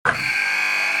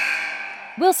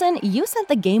Wilson, you sent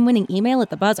the game-winning email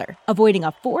at the buzzer, avoiding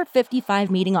a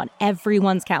 4:55 meeting on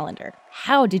everyone's calendar.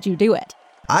 How did you do it?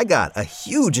 I got a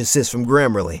huge assist from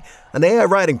Grammarly, an AI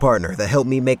writing partner that helped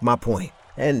me make my point.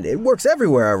 And it works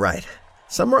everywhere I write.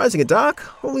 Summarizing a doc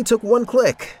only took one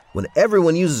click. When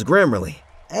everyone uses Grammarly,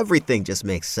 everything just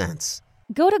makes sense.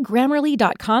 Go to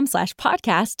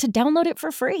Grammarly.com/podcast to download it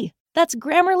for free. That's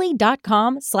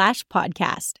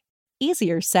Grammarly.com/podcast.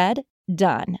 Easier said,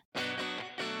 done.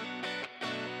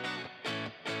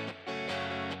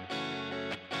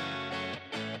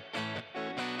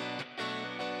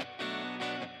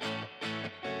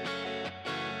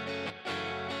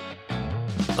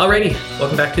 Alrighty,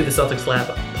 welcome back to the Celtics Lab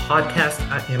podcast.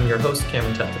 I am your host,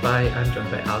 Cameron Tatabai. I'm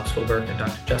joined by Alex Wilberg and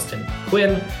Dr. Justin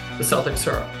Quinn. The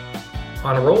Celtics are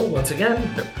on a roll once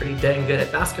again. They're pretty dang good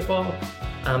at basketball,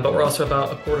 but we're also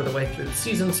about a quarter of the way through the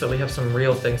season, so we have some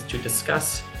real things to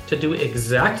discuss. To do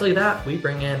exactly that, we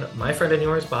bring in my friend and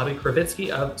yours, Bobby Kravitsky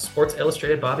of Sports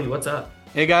Illustrated. Bobby, what's up?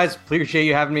 Hey guys, appreciate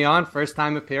you having me on. First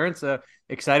time appearance.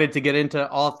 Excited to get into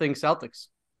all things Celtics.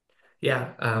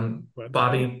 Yeah,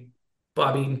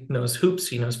 Bobby knows hoops.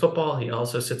 He knows football. He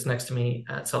also sits next to me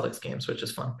at Celtics games, which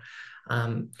is fun.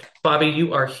 Bobby,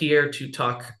 you are here to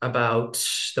talk about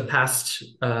the past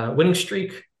winning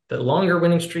streak, the longer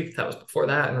winning streak that was before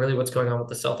that, and really what's going on with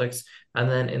the Celtics. And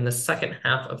then in the second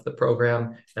half of the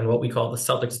program and what we call the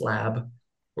Celtics Lab,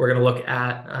 we're going to look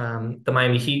at the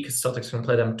Miami Heat, because Celtics are going to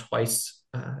play them twice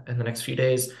in the next few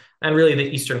days, and really the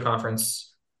Eastern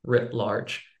Conference writ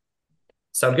large.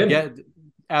 Sound good? Yeah.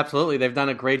 Absolutely. They've done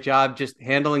a great job just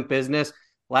handling business.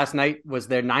 Last night was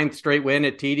their 9th straight win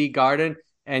at TD Garden.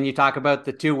 And you talk about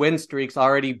the 2 win streaks,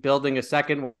 already building a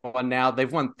second one now. They've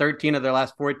won 13 of their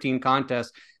last 14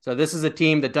 contests. So this is a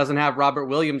team that doesn't have Robert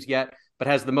Williams yet, but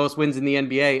has the most wins in the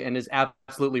NBA and is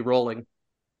absolutely rolling.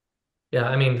 Yeah,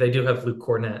 I mean, they do have Luke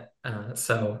Cornett,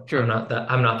 so sure.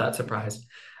 I'm not that surprised.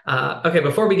 Okay,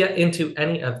 before we get into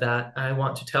any of that, I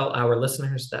want to tell our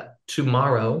listeners that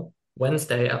tomorrow,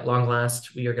 Wednesday, at long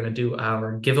last, we are going to do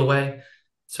our giveaway.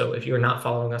 So if you're not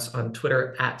following us on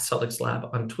Twitter, at Celtics Lab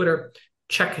on Twitter,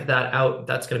 check that out.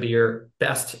 That's going to be your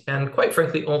best and, quite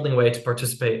frankly, only way to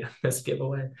participate in this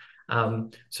giveaway.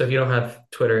 So if you don't have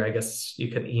Twitter, I guess you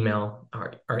can email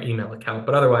our email account.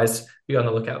 But otherwise, be on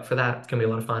the lookout for that. It's going to be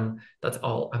a lot of fun. That's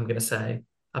all I'm going to say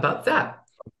about that.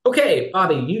 Okay,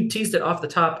 Bobby, you teased it off the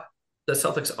top. The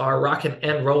Celtics are rocking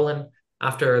and rolling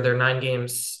after their 9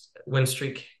 games win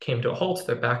streak came to a halt.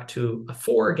 They're back to a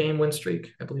 4-game win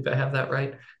streak. I believe I have that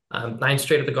right. 9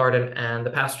 straight at the Garden, and the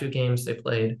past 2 games they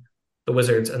played the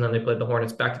Wizards and then they played the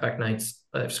Hornets back-to-back nights.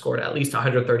 They've scored at least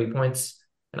 130 points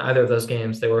in either of those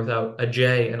games. They were without a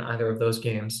J in either of those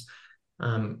games.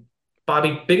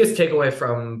 Bobby, biggest takeaway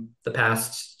from the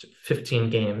past 15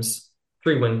 games,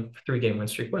 3-game win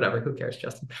streak, whatever, who cares,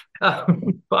 Justin?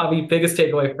 Bobby, biggest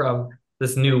takeaway from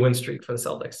this new win streak for the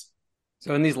Celtics.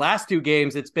 So in these last 2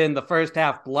 games, it's been the first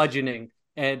half bludgeoning,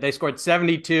 and they scored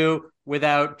 72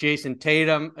 without Jason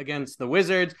Tatum against the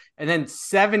Wizards, and then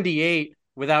 78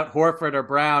 without Horford or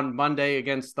Brown Monday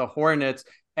against the Hornets.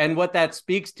 And what that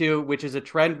speaks to, which is a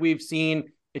trend we've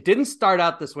seen, it didn't start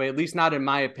out this way, at least not in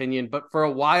my opinion, but for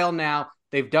a while now,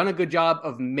 they've done a good job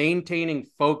of maintaining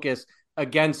focus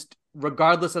against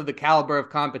regardless of the caliber of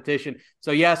competition.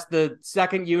 So yes, the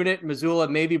second unit, Mazzulla,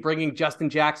 maybe bringing Justin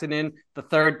Jackson in the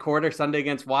third quarter Sunday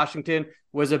against Washington,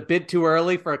 was a bit too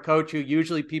early for a coach who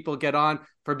usually people get on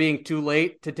for being too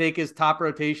late to take his top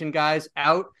rotation guys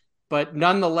out. But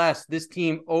nonetheless, this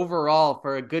team overall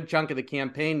for a good chunk of the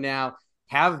campaign now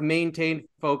have maintained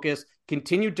focus,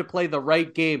 continued to play the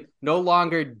right game, no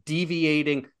longer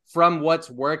deviating from what's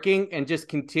working and just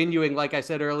continuing, like I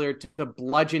said earlier, to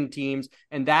bludgeon teams.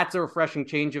 And that's a refreshing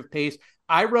change of pace.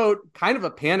 I wrote kind of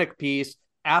a panic piece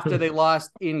after they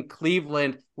lost in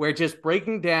Cleveland, where just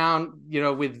breaking down,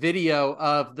 with video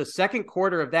of the second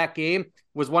quarter of that game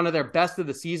was one of their best of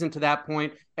the season to that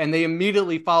point. And they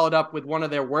immediately followed up with one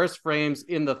of their worst frames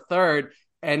in the third.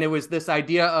 And it was this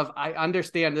idea of, I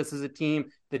understand this is a team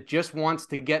that just wants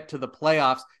to get to the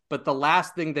playoffs, but the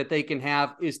last thing that they can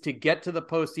have is to get to the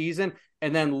postseason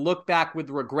and then look back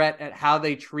with regret at how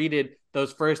they treated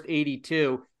those first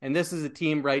 82. And this is a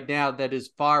team right now that is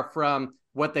far from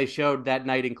what they showed that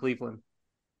night in Cleveland.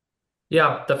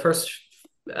 Yeah, the first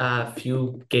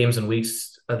few games and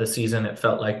weeks of the season, it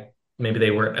felt like maybe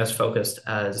they weren't as focused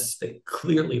as they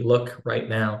clearly look right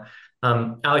now.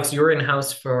 Alex, you were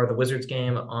in-house for the Wizards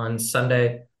game on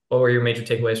Sunday. What were your major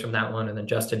takeaways from that one? And then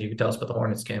Justin, you could tell us about the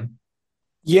Hornets game.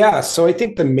 Yeah, so I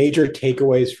think the major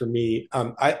takeaways for me,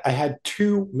 I had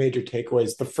 2 major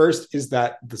takeaways. The first is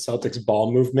that the Celtics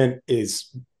ball movement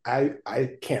is I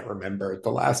can't remember the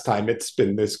last time it's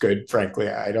been this good. Frankly,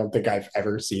 I don't think I've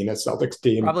ever seen a Celtics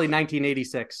team. Probably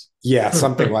 1986. Yeah,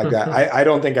 something like that. I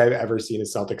don't think I've ever seen a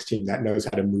Celtics team that knows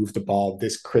how to move the ball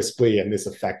this crisply and this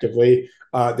effectively.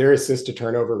 Their assist to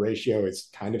turnover ratio is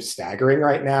kind of staggering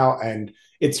right now. And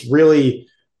it's really,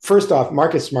 first off,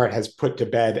 Marcus Smart has put to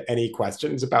bed any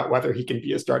questions about whether he can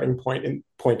be a starting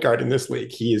point guard in this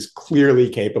league. He is clearly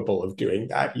capable of doing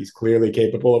that. He's clearly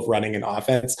capable of running an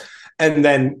offense. And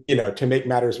then, to make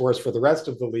matters worse for the rest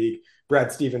of the league,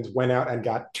 Brad Stevens went out and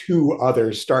got two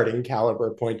other starting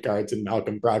caliber point guards in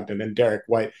Malcolm Brogdon and Derek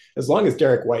White. As long as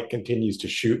Derek White continues to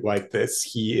shoot like this,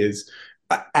 he is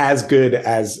as good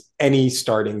as any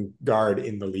starting guard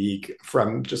in the league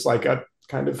from just like a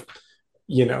kind of,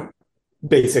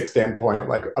 basic standpoint,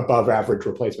 like above average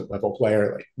replacement level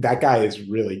player. Like that guy is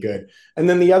really good. And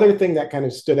then the other thing that kind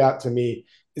of stood out to me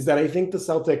is that I think the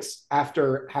Celtics,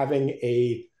 after having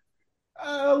a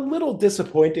little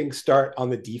disappointing start on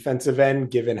the defensive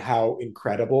end, given how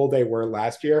incredible they were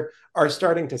last year, are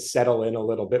starting to settle in a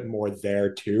little bit more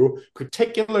there too,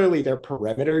 particularly their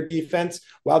perimeter defense.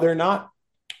 While they're not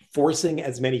forcing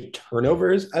as many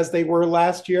turnovers as they were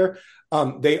last year,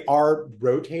 they are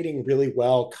rotating really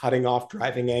well, cutting off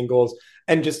driving angles,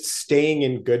 and just staying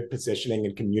in good positioning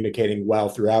and communicating well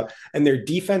throughout. And their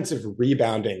defensive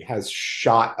rebounding has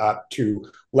shot up to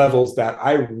levels that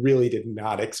I really did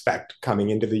not expect coming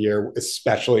into the year,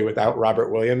 especially without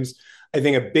Robert Williams. I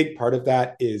think a big part of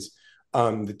that is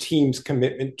the team's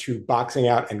commitment to boxing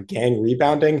out and gang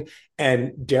rebounding,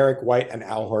 and Derek White and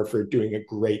Al Horford doing a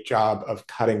great job of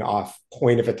cutting off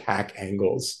point of attack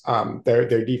angles.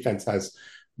 Their defense has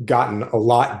gotten a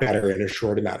lot better in a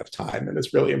short amount of time, and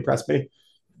it's really impressed me.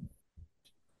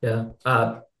 Yeah,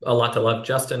 a lot to love.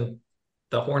 Justin,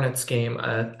 the Hornets game,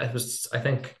 it was, I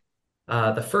think,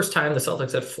 the first time the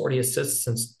Celtics had 40 assists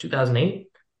since 2008.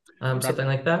 Something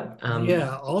like that.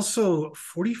 Also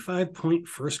 45-point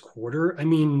first quarter. I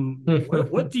mean,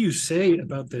 what do you say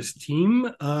about this team?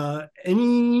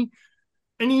 Any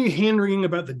hand-wringing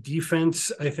about the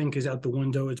defense, I think, is out the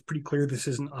window. It's pretty clear this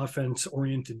is an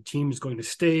offense-oriented team, is going to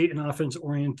stay an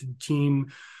offense-oriented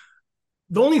team.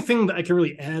 The only thing that I can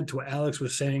really add to what Alex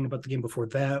was saying about the game before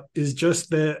that is just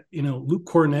that, Luke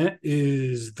Kornet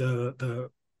is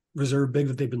the reserve big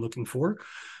that they've been looking for.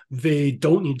 They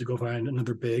don't need to go find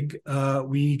another big.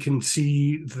 We can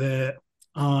see that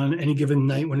on any given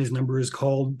night when his number is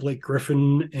called, Blake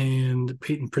Griffin and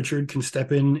Peyton Pritchard can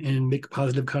step in and make a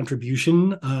positive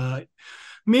contribution.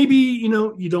 Maybe,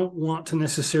 you don't want to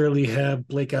necessarily have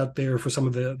Blake out there for some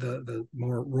of the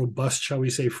more robust, shall we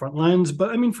say, front lines. But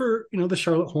I mean, for, the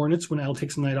Charlotte Hornets, when Al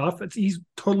takes a night off, he's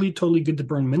totally good to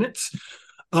burn minutes.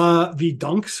 The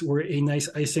dunks were a nice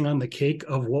icing on the cake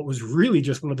of what was really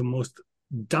just one of the most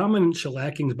dominant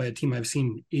shellackings by a team I've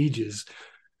seen in ages.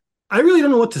 I really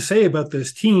don't know what to say about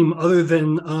this team other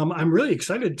than I'm really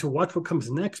excited to watch what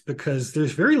comes next because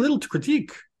there's very little to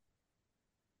critique.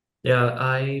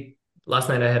 Yeah, last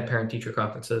night I had parent-teacher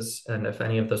conferences, and if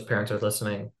any of those parents are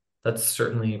listening, that's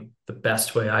certainly the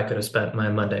best way I could have spent my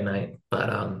Monday night. But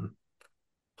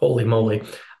holy moly.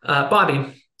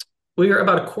 Bobby, we are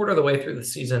about a quarter of the way through the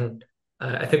season.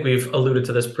 I think we've alluded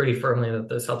to this pretty firmly that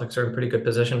the Celtics are in pretty good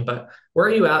position, but where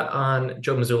are you at on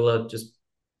Joe Mazzulla, just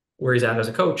where he's at as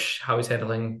a coach, how he's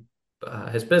handling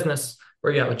his business?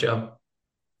 Where are you at with Joe?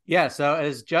 Yeah, so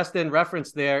as Justin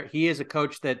referenced there, he is a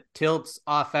coach that tilts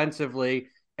offensively,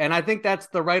 and I think that's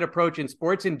the right approach in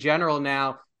sports in general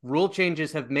now. Rule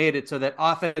changes have made it so that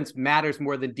offense matters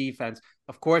more than defense.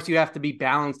 Of course, you have to be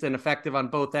balanced and effective on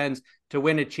both ends to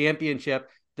win a championship.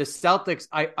 The Celtics,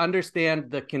 I understand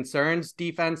the concerns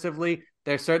defensively.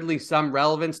 There's certainly some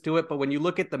relevance to it, but when you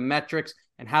look at the metrics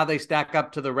and how they stack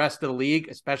up to the rest of the league,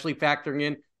 especially factoring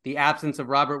in the absence of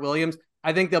Robert Williams,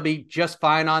 I think they'll be just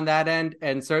fine on that end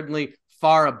and certainly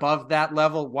far above that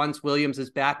level once Williams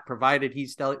is back, provided he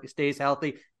stays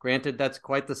healthy. Granted, that's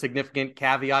quite the significant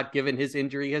caveat given his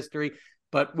injury history.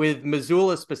 But with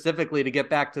Mazzulla specifically, to get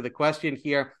back to the question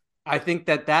here, I think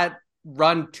that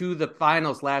run to the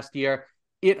finals last year,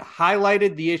 it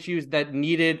highlighted the issues that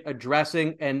needed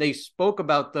addressing, and they spoke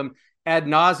about them ad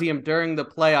nauseum during the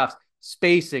playoffs.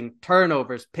 Spacing,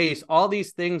 turnovers, pace, all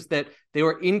these things that they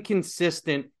were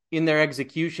inconsistent in their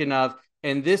execution of.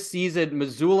 And this season,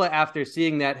 Mazzulla, after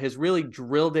seeing that, has really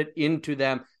drilled it into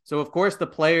them. So, of course, the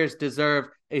players deserve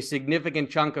a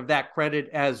significant chunk of that credit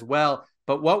as well.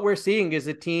 But what we're seeing is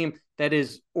a team that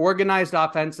is organized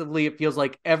offensively. It feels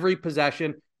like every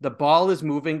possession, the ball is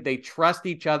moving. They trust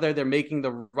each other. They're making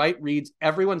the right reads.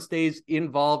 Everyone stays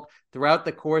involved throughout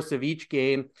the course of each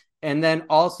game. And then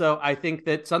also, I think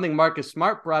that something Marcus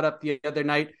Smart brought up the other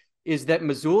night, is that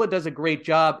Mazzulla does a great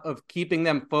job of keeping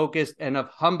them focused and of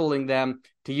humbling them,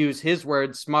 to use his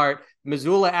word, smart.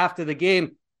 Mazzulla, after the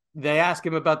game, they ask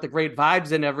him about the great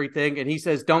vibes and everything, and he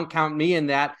says, don't count me in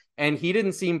that. And he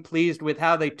didn't seem pleased with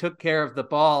how they took care of the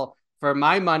ball. For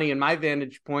my money and my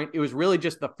vantage point, it was really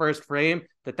just the first frame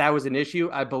that was an issue.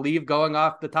 I believe, going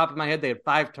off the top of my head, they had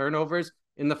 5 turnovers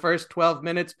in the first 12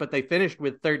 minutes, but they finished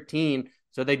with 13.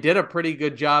 So they did a pretty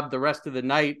good job the rest of the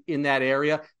night in that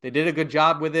area. They did a good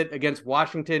job with it against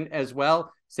Washington as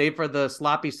well, save for the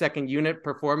sloppy second unit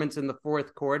performance in the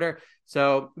fourth quarter.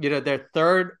 So, their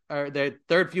third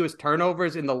fewest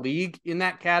turnovers in the league in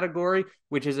that category,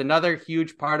 which is another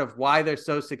huge part of why they're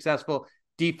so successful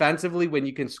defensively. When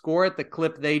you can score at the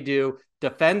clip they do,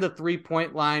 defend the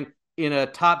 3-point line in a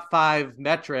top 5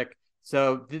 metric.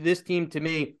 So this team, to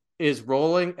me, is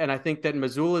rolling. And I think that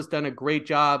Mazzulla has done a great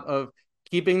job of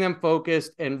keeping them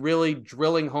focused and really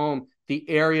drilling home the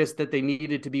areas that they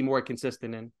needed to be more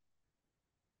consistent in.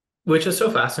 Which is so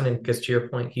fascinating because, to your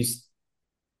point, he's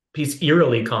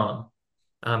eerily calm.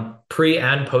 Pre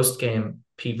and post game,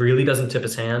 he really doesn't tip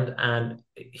his hand, and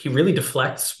he really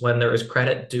deflects when there is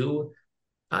credit due.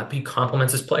 He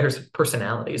compliments his players'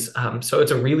 personalities. So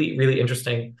it's a really, really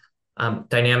interesting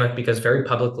dynamic, because very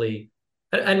publicly,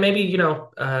 and maybe,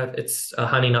 it's a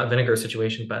honey, not vinegar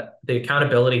situation, but the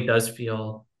accountability does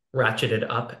feel ratcheted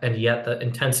up. And yet the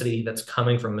intensity that's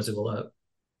coming from Mazzulla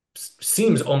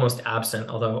seems almost absent,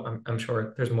 although I'm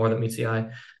sure there's more that meets the eye.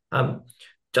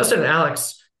 Justin and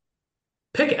Alex,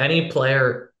 pick any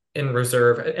player in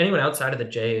reserve, anyone outside of the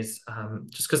Jays,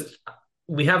 just because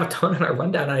we have a ton in our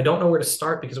rundown and I don't know where to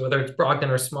start, because whether it's Brogdon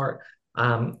or Smart,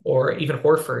 or even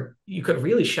Horford, you could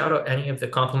really shout out any of the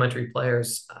complementary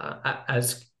players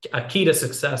as a key to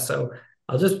success. So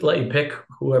I'll just let you pick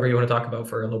whoever you want to talk about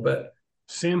for a little bit.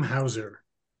 Sam Hauser.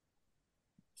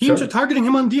 Teams are targeting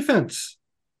him on defense.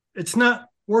 It's not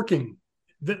working.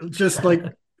 Just like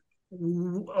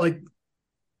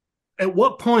at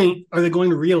what point are they going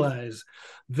to realize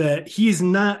that he's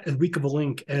not as weak of a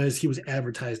link as he was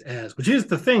advertised as, which is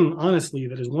the thing, honestly,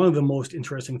 that is one of the most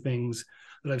interesting things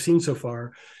that I've seen so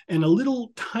far. And a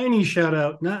little tiny shout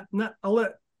out, not I'll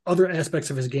let other aspects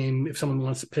of his game, if someone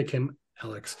wants to pick him,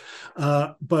 Alex.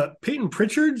 But Peyton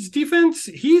Pritchard's defense,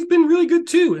 he's been really good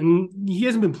too. And he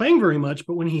hasn't been playing very much,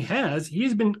 but when he has,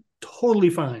 he's been totally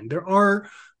fine. There are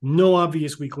no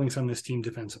obvious weak links on this team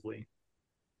defensively.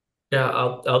 Yeah,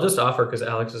 I'll just offer, because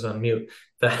Alex is on mute,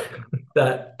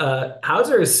 that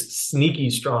Hauser is sneaky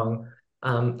strong.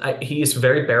 He's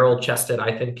very barrel-chested.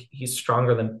 I think he's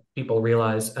stronger than people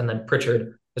realize. And then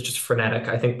Pritchard is just frenetic.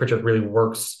 I think Pritchard really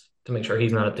works to make sure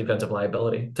he's not a defensive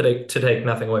liability, to take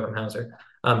nothing away from Hauser.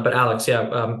 But Alex,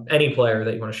 any player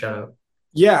that you want to shout out?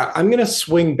 Yeah, I'm going to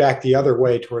swing back the other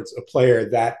way towards a player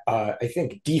that I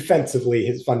think defensively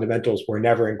his fundamentals were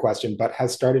never in question, but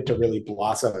has started to really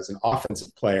blossom as an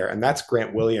offensive player. And that's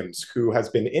Grant Williams, who has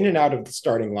been in and out of the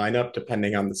starting lineup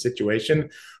depending on the situation.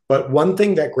 But one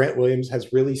thing that Grant Williams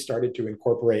has really started to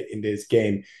incorporate into his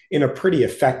game in a pretty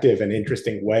effective and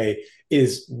interesting way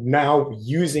is now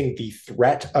using the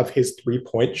threat of his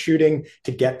 3-point shooting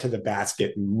to get to the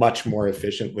basket much more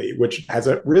efficiently, which has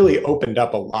really opened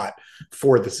up a lot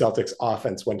for the Celtics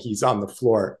offense when he's on the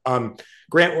floor.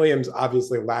 Grant Williams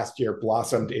obviously last year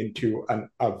blossomed into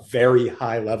a very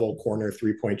high level corner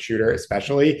 3-point shooter,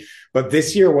 especially. But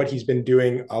this year, what he's been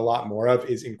doing a lot more of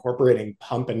is incorporating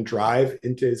pump and drive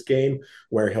into his game,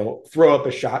 where he'll throw up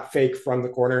a shot fake from the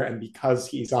corner. And because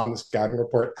he's on the scouting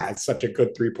report as such a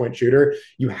good 3-point shooter,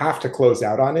 you have to close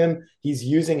out on him. He's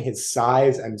using his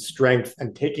size and strength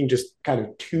and taking just kind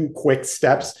of 2 quick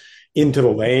steps into the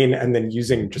lane and then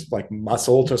using just like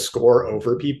muscle to score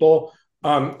over people.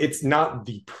 It's not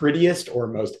the prettiest or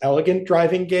most elegant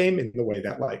driving game in the way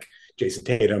that like Jason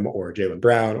Tatum or Jaylen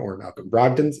Brown or Malcolm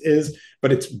Brogdon's is,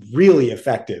 but it's really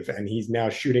effective. And he's now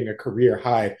shooting a career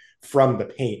high from the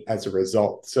paint as a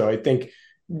result. So I think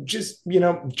just,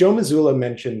 Joe Mazzulla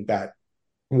mentioned that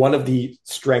one of the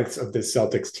strengths of this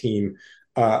Celtics team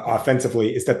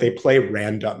offensively is that they play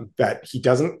random, that he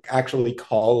doesn't actually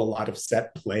call a lot of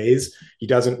set plays. He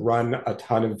doesn't run a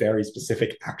ton of very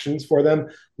specific actions for them.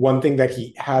 One thing that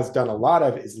he has done a lot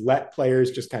of is let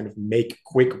players just kind of make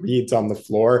quick reads on the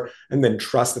floor and then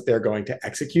trust that they're going to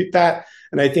execute that.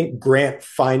 And I think Grant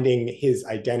finding his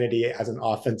identity as an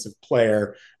offensive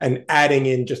player and adding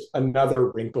in just another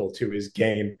wrinkle to his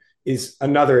game is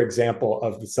another example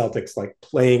of the Celtics like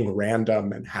playing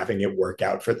random and having it work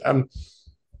out for them.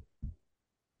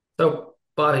 So,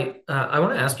 Bobby, I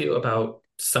want to ask you about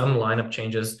some lineup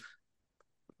changes.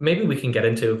 Maybe we can get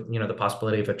into, the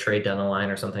possibility of a trade down the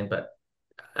line or something, but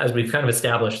as we've kind of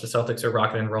established, the Celtics are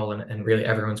rocking and rolling, and really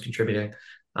everyone's contributing.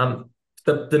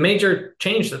 The major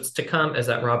change that's to come is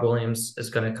that Rob Williams is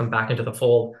going to come back into the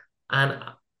fold. And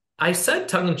I said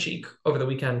tongue in cheek over the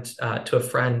weekend to a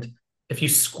friend, if you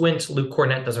squint, Luke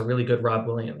Cornett does a really good Rob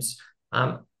Williams.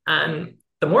 And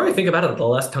the more I think about it, the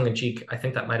less tongue in cheek I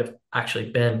think that might have actually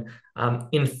been.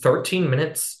 In 13 and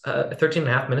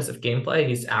a half minutes of gameplay,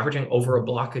 he's averaging over a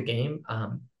block a game.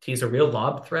 He's a real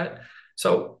lob threat.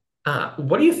 So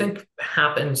what do you think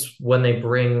happens when they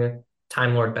bring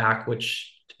Time Lord back,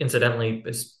 which incidentally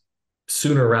is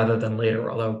sooner rather than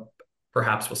later, although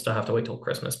perhaps we'll still have to wait till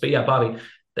Christmas. But yeah, Bobby,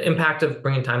 the impact of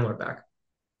bringing Time Lord back.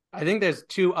 I think there's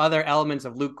two other elements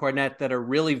of Luke Cornett that are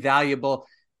really valuable.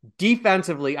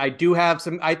 Defensively, I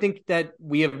think that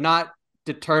we have not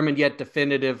determined yet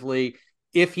definitively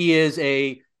if he is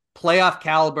a playoff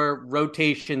caliber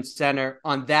rotation center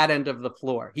on that end of the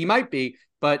floor. He might be,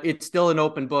 but it's still an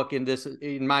open book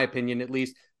in my opinion, at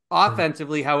least.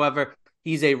 Offensively, however,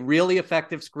 he's a really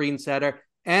effective screen setter.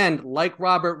 And like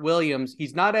Robert Williams,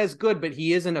 he's not as good, but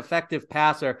he is an effective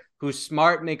passer who's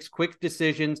smart, makes quick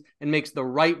decisions, and makes the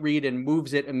right read and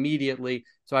moves it immediately.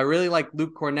 So I really like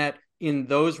Luke Cornett in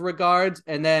those regards.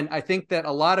 And then I think that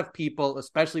a lot of people,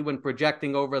 especially when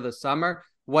projecting over the summer,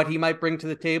 what he might bring to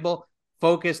the table,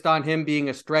 focused on him being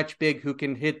a stretch big who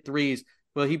can hit threes.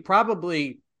 Well, he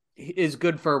probably is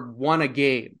good for one a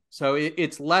game. So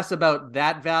it's less about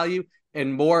that value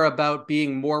and more about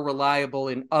being more reliable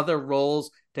in other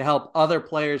roles to help other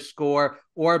players score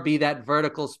or be that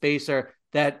vertical spacer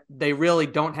that they really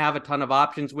don't have a ton of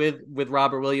options with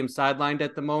Robert Williams sidelined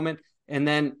at the moment. And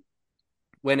then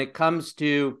when it comes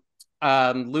to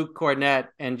Luke Cornett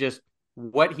and just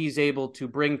what he's able to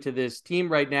bring to this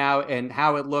team right now and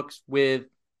how it looks with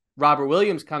Robert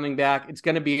Williams coming back, it's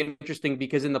going to be interesting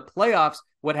because in the playoffs,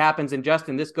 what happens, and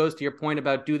Justin, this goes to your point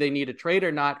about do they need a trade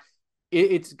or not?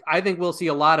 I think we'll see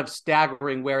a lot of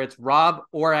staggering where it's Rob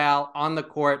or Al on the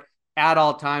court at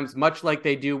all times, much like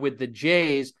they do with the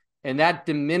Jays. And that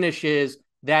diminishes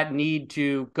that need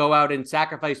to go out and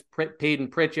sacrifice Peyton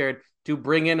Pritchard to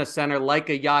bring in a center like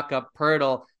a Jakob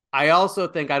Poeltl. I also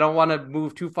think, I don't want to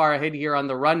move too far ahead here on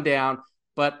the rundown,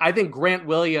 but I think Grant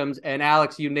Williams, and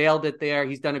Alex, you nailed it there.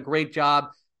 He's done a great job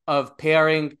of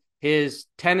pairing his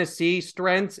Tennessee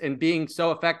strengths and being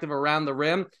so effective around the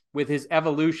rim with his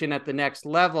evolution at the next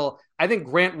level. I think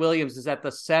Grant Williams is at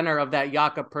the center of that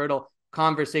Jakob Poeltl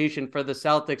conversation for the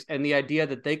Celtics, and the idea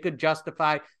that they could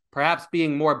justify perhaps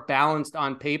being more balanced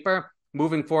on paper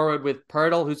moving forward with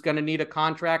Poeltl, who's going to need a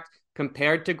contract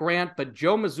compared to Grant. But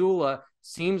Joe Mazzulla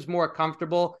seems more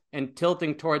comfortable and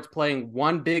tilting towards playing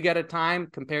one big at a time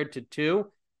compared to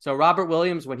two. So Robert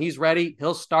Williams, when he's ready,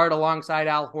 he'll start alongside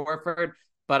Al Horford.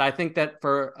 But I think that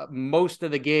for most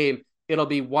of the game, it'll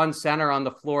be one center on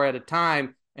the floor at a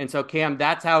time. And so, Cam,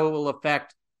 that's how it will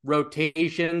affect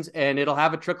rotations, and it'll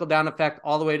have a trickle-down effect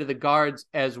all the way to the guards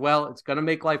as well. It's going to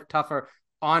make life tougher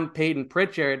on Peyton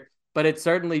Pritchard, but it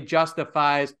certainly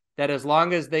justifies that as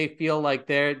long as they feel like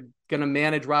they're going to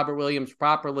manage Robert Williams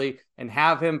properly and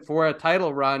have him for a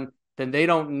title run, then they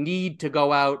don't need to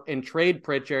go out and trade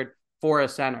Pritchard for a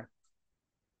center.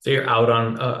 So you're out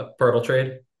on a Poeltl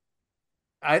trade?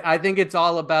 I think it's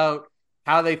all about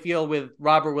how they feel with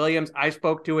Robert Williams. I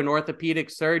spoke to an orthopedic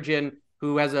surgeon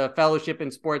who has a fellowship in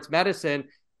sports medicine,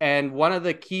 and one of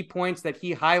the key points that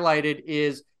he highlighted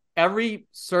is every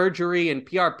surgery and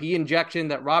PRP injection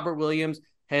that Robert Williams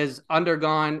has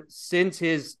undergone since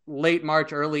his late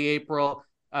March, early April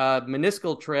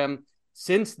meniscal trim.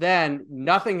 Since then,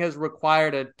 nothing has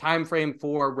required a time frame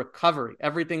for recovery.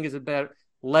 Everything is about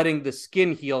letting the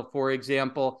skin heal, for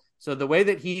example. So the way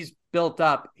that he's built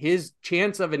up, his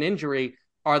chance of an injury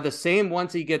are the same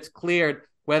once he gets cleared,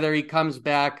 whether he comes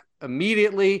back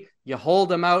immediately, you hold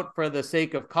him out for the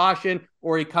sake of caution,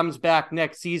 or he comes back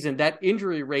next season. That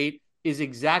injury rate is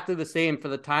exactly the same for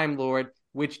the Time Lord,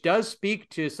 which does speak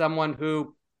to someone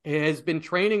who has been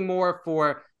training more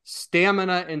for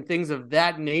stamina and things of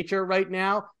that nature right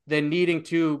now than needing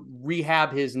to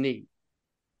rehab his knee.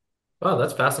 Wow,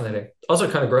 that's fascinating.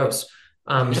 Also kind of gross.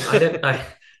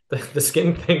 The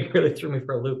skin thing really threw me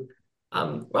for a loop.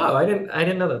 Wow, I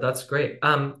didn't know that. That's great.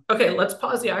 Okay, let's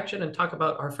pause the action and talk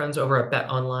about our friends over at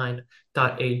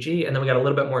betonline.ag, and then we got a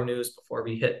little bit more news before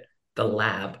we hit the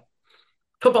lab.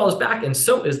 Football is back, and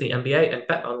so is the NBA, and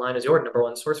BetOnline is your number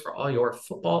one source for all your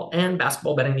football and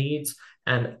basketball betting needs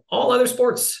and all other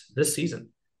sports this season.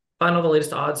 Find all the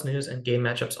latest odds, news, and game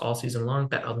matchups all season long.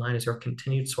 BetOnline is your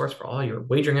continued source for all your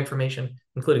wagering information,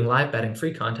 including live betting,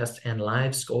 free contests, and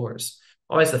live scores.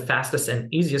 Always the fastest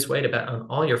and easiest way to bet on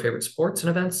all your favorite sports and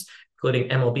events, including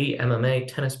MLB, MMA,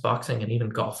 tennis, boxing, and even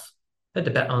golf. Head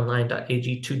to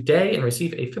betonline.ag today and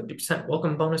receive a 50%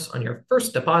 welcome bonus on your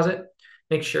first deposit.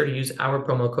 Make sure to use our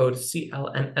promo code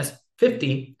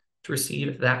CLNS50 to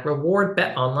receive that reward.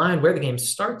 Bet online, where the game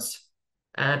starts.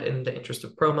 And in the interest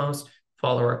of promos,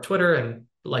 follow our Twitter and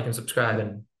like and subscribe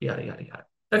and yada, yada, yada.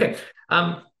 Okay.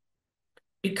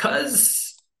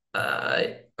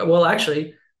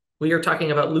 Actually, we are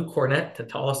talking about Luke Kornet, the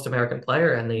tallest American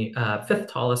player and the fifth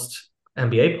tallest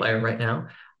NBA player right now.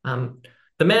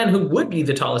 The man who would be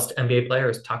the tallest NBA player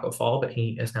is Tacko Fall, but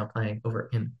he is now playing over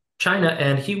in China.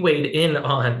 And he weighed in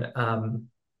on,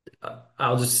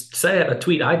 I'll just say it, a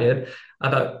tweet I did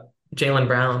about Jaylen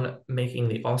Brown making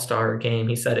the All-Star game.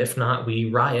 He said, if not,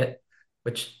 we riot,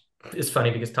 which is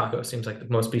funny because Tacko seems like the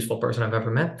most peaceful person I've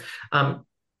ever met.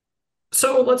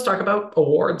 So let's talk about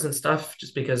awards and stuff,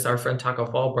 just because our friend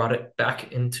Tacko Fall brought it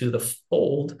back into the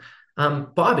fold.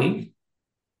 Bobby,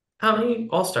 how many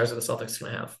All-Stars are the Celtics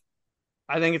going to have?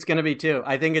 I think it's going to be 2.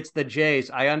 I think it's the Jays.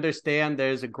 I understand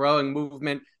there's a growing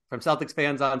movement from Celtics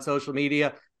fans on social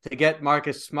media to get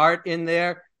Marcus Smart in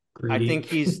there. Greedy. I think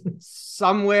he's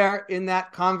somewhere in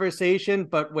that conversation,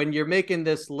 but when you're making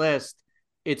this list,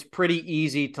 it's pretty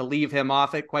easy to leave him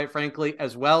off it, quite frankly,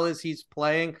 as well as he's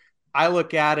playing. I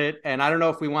look at it, and I don't know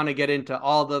if we want to get into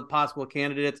all the possible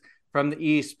candidates from the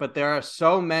East, but there are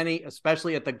so many,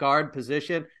 especially at the guard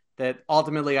position, that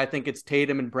ultimately I think it's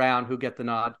Tatum and Brown who get the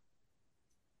nod.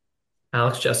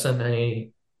 Alex, Justin,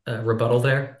 any rebuttal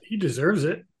there? He deserves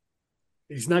it.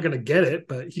 He's not going to get it,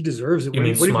 but he deserves it. You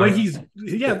mean smart?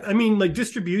 I mean, like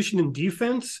distribution and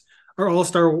defense are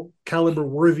all-star caliber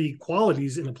worthy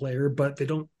qualities in a player, but they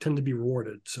don't tend to be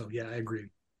rewarded. So yeah, I agree.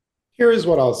 Here is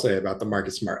what I'll say about the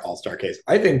Marcus Smart All-Star case.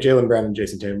 I think Jaylen Brown and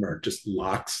Jason Tatum are just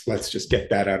locks. Let's just get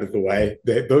that out of the way.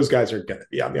 Those guys are going to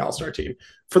be on the All-Star team.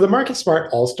 For the Marcus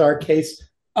Smart All-Star case,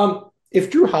 if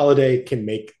Drew Holiday can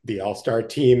make the All-Star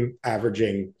team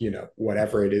averaging,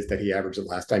 whatever it is that he averaged the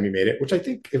last time he made it, which I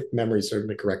think, if memory serves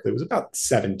me correctly, was about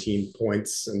 17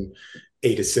 points and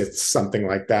 8 assists, something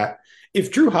like that. If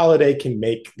Drew Holiday can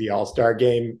make the All-Star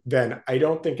game, then I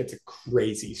don't think it's a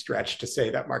crazy stretch to say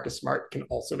that Marcus Smart can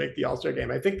also make the All-Star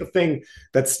game. I think the thing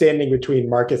that's standing between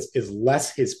Marcus is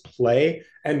less his play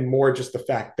and more just the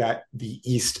fact that the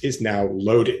East is now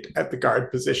loaded at the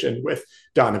guard position with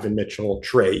Donovan Mitchell,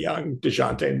 Trae Young,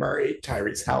 DeJounte Murray,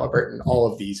 Tyrese Halliburton, all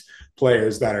of these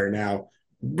players that are now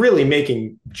really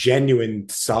making genuine,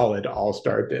 solid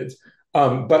All-Star bids.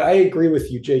 But I agree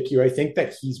with you, JQ. I think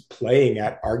that he's playing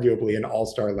at arguably an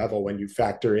all-star level when you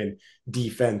factor in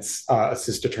defense,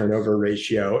 assist to turnover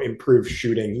ratio, improved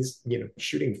shooting. He's,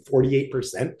 shooting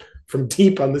 48% from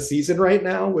deep on the season right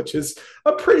now, which is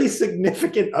a pretty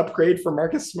significant upgrade for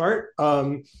Marcus Smart.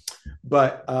 And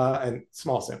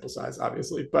small sample size,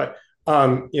 obviously. But,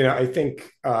 I think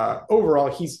overall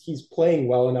he's playing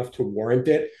well enough to warrant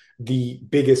it. The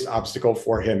biggest obstacle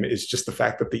for him is just the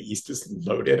fact that the East is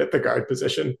loaded at the guard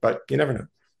position, but you never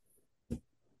know.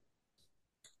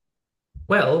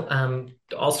 Well,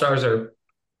 All-Stars are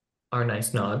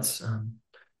nice nods.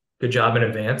 Good job in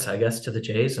advance, I guess, to the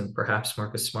Jays and perhaps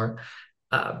Marcus Smart.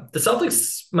 The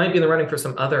Celtics might be in the running for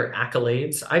some other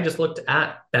accolades. I just looked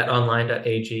at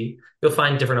betonline.ag. You'll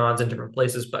find different odds in different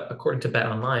places, but according to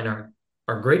BetOnline,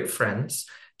 our great friends,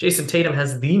 Jason Tatum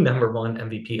has the number 1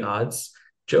 MVP odds.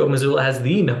 Joe Mazzulla has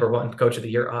the number 1 Coach of the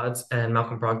Year odds, and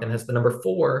Malcolm Brogdon has the number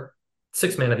 4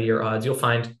 Sixth Man of the Year odds. You'll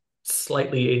find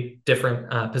slightly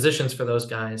different positions for those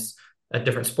guys at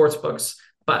different sports books,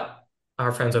 but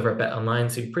our friends over at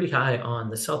BetOnline seem pretty high on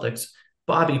the Celtics.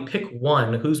 Bobby, pick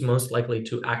one. Who's most likely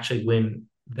to actually win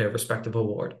their respective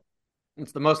award?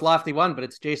 It's the most lofty one, but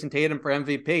it's Jason Tatum for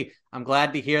MVP. I'm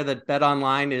glad to hear that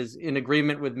BetOnline is in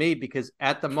agreement with me because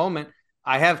at the moment,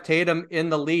 I have Tatum in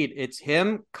the lead. It's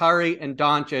him, Curry, and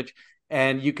Doncic,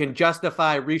 and you can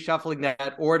justify reshuffling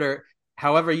that order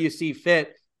however you see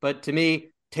fit. But to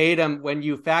me, Tatum, when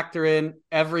you factor in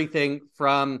everything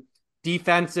from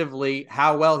defensively,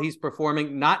 how well he's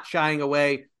performing, not shying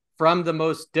away from the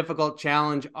most difficult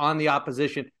challenge on the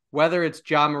opposition, whether it's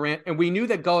Ja Morant. And we knew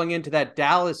that going into that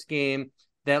Dallas game,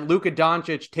 that Luka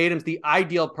Doncic, Tatum's the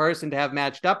ideal person to have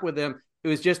matched up with him. It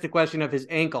was just a question of his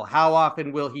ankle. How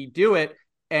often will he do it?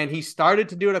 And he started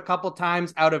to do it a couple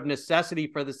times out of necessity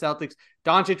for the Celtics.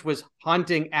 Doncic was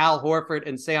hunting Al Horford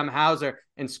and Sam Hauser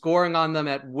and scoring on them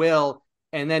at will.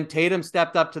 And then Tatum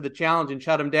stepped up to the challenge and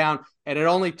shut him down. And it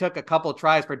only took a couple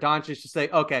tries for Doncic to say,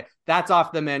 okay, that's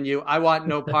off the menu. I want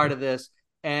no part of this.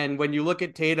 And when you look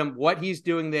at Tatum, what he's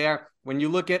doing there, when you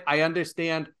look at, I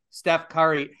understand Steph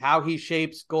Curry, how he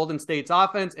shapes Golden State's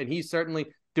offense, and he's certainly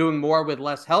doing more with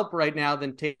less help right now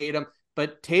than Tatum.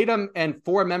 But Tatum and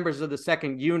 4 members of the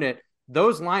second unit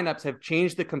those lineups have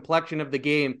changed the complexion of the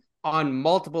game on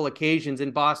multiple occasions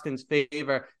in Boston's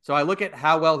favor. So I look at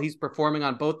how well he's performing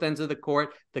on both ends of the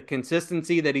court, the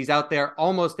consistency that he's out there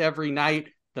almost every night,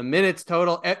 the minutes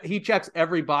total. He checks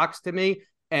every box to me.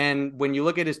 And when you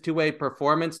look at his two-way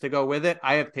performance to go with it,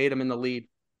 I have Tatum in the lead.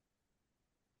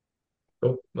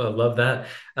 Cool. Well, love that.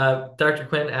 Dr.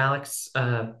 Quinn, Alex,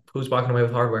 who's walking away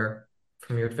with hardware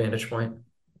from your vantage point?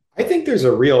 I think there's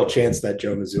a real chance that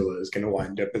Joe Mazzulla is going to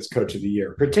wind up as coach of the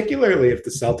year, particularly if the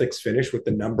Celtics finish with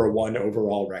the number 1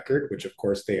 overall record, which of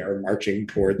course they are marching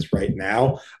towards right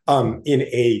now, in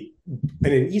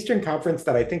an Eastern Conference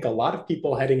that I think a lot of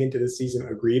people heading into the season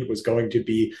agreed was going to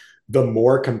be the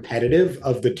more competitive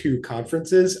of the two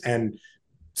conferences. And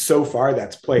so far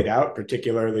that's played out,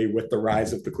 particularly with the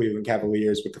rise of the Cleveland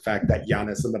Cavaliers, with the fact that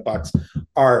Giannis and the Bucks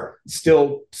are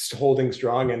still holding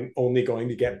strong and only going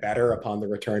to get better upon the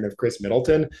return of Chris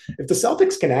Middleton. If the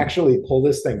Celtics can actually pull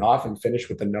this thing off and finish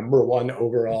with the number 1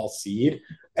 overall seed,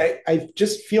 I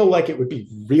just feel like it would be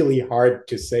really hard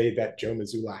to say that Joe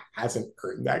Mazzulla hasn't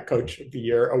earned that Coach of the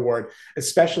Year award,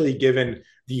 especially given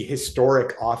the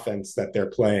historic offense that they're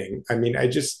playing. I mean,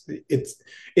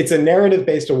 it's a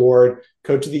narrative-based award.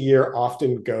 Coach of the Year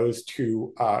often goes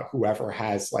to whoever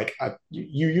has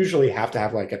you usually have to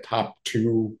have like a top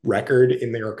 2 record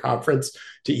in their conference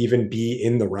to even be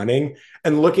in the running.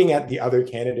 And looking at the other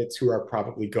candidates who are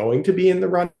probably going to be in the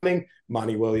running,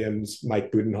 Monty Williams,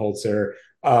 Mike Budenholzer,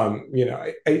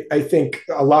 I think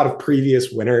a lot of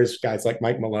previous winners, guys like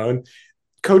Mike Malone,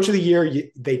 Coach of the Year,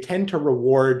 they tend to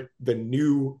reward the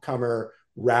newcomer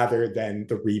rather than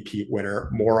the repeat winner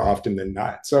more often than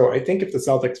not. So I think if the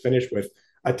Celtics finish with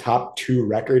a top 2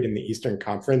 record in the Eastern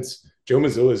Conference, Joe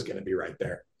Mazzulla is going to be right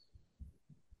there.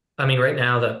 I mean, right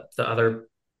now the other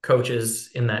coaches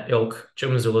in that ilk, Joe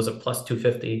Mazzulla is a plus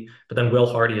 250, but then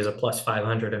Will Hardy is a plus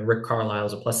 500 and Rick Carlisle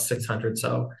is a plus 600.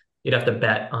 So you'd have to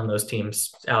bet on those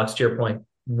teams, Alex, to your point,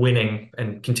 winning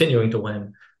and continuing to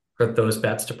win for those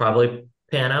bets to probably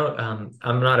pan out.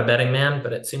 I'm not a betting man,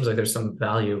 but it seems like there's some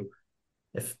value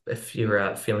if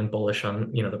you're feeling bullish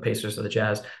on the Pacers or the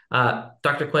Jazz.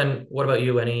 Dr. Quinn, what about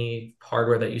you? Any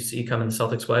hardware that you see coming the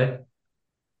Celtics' way?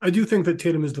 I do think that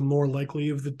Tatum is the more likely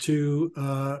of the two.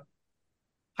 I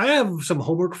have some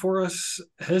homework for us.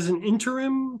 Has an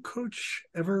interim coach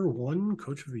ever won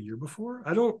Coach of the Year before?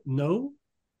 I don't know.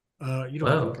 You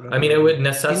don't. Well, I mean, it would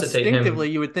necessitate instinctively,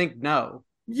 him. You would think no.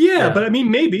 Yeah, but I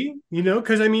mean, maybe,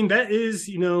 because I mean, that is,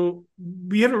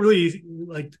 we haven't really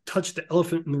touched the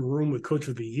elephant in the room with Coach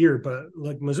of the Year, but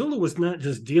Mazzulla was not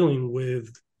just dealing with,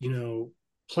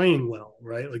 playing well,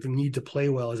 right? Like the need to play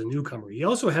well as a newcomer. He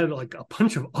also had a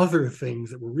bunch of other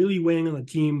things that were really weighing on the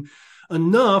team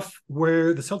enough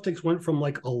where the Celtics went from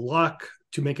a lock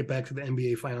to make it back to the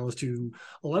NBA Finals to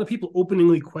a lot of people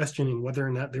openly questioning whether or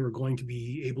not they were going to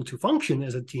be able to function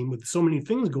as a team with so many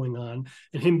things going on,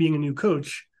 and him being a new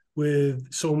coach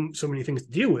with so many things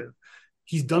to deal with.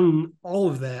 He's done all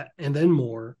of that and then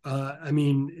more. I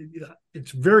mean,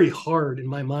 it's very hard in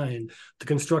my mind to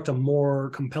construct a more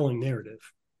compelling narrative.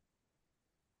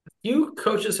 Few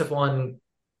coaches have won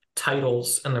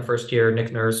titles in their first year.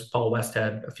 Nick Nurse, Paul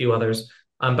Westhead, a few others.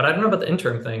 But I don't know about the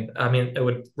interim thing. I mean, it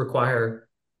would require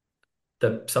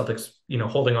the Celtics,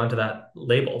 holding on to that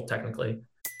label technically.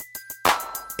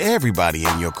 Everybody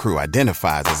in your crew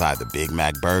identifies as either Big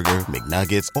Mac Burger,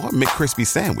 McNuggets, or McCrispy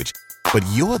Sandwich. But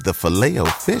you're the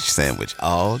Filet-O-Fish Sandwich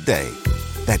all day.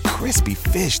 That crispy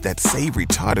fish, that savory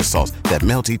tartar sauce, that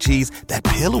melty cheese, that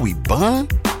pillowy bun.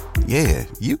 Yeah,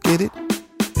 you get it.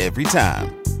 Every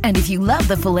time. And if you love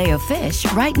the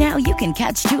Filet-O-Fish, right now you can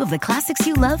catch 2 of the classics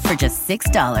you love for just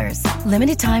 $6.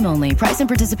 Limited time only. Price and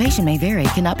participation may vary.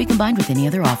 Cannot be combined with any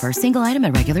other offer. Single item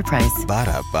at regular price.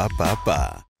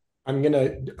 Ba-da-ba-ba-ba. I'm going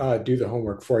to do the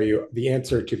homework for you. The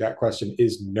answer to that question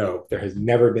is no. There has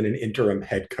never been an interim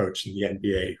head coach in the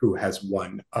NBA who has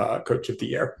won Coach of the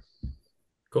Year.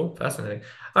 Cool. Fascinating.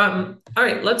 All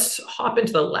right, let's hop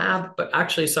into the lab. But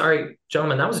actually, sorry,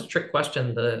 gentlemen, that was a trick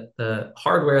question. The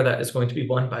hardware that is going to be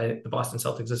won by the Boston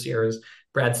Celtics this year is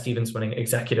Brad Stevens winning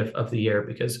Executive of the Year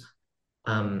because,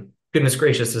 goodness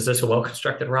gracious, is this a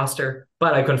well-constructed roster?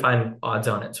 But I couldn't find odds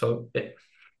on it, so it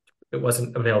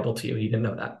wasn't available to you. You didn't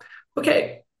know that.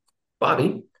 Okay,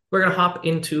 Bobby, we're going to hop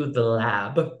into the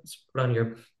lab. Let's put on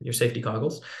your safety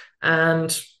goggles.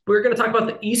 And we're going to talk about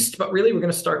the East, but really we're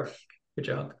going to start... Good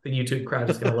job. The YouTube crowd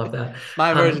is going to love that.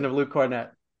 My version of Luke Cornett.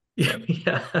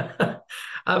 Yeah.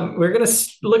 We're going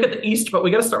to look at the East, but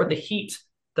we got to start with the Heat,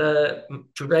 the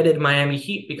dreaded Miami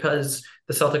Heat, because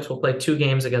the Celtics will play 2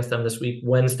 games against them this week,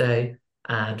 Wednesday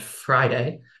and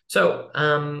Friday. So,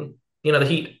 the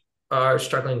Heat are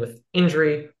struggling with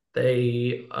injury.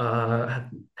 They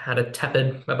had a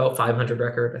tepid about 500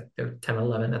 record. They're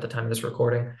 10-11 at the time of this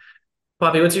recording.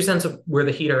 Bobby, what's your sense of where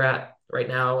the Heat are at right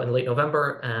now in late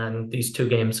November and these two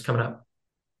games coming up?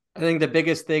 I think the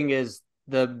biggest thing is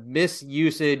the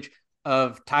misusage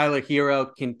of Tyler Hero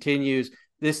continues.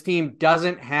 This team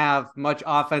doesn't have much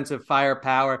offensive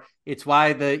firepower. It's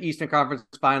why the Eastern Conference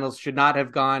Finals should not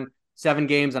have gone 7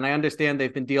 games. And I understand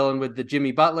they've been dealing with the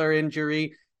Jimmy Butler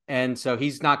injury, and so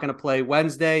he's not going to play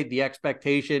Wednesday. The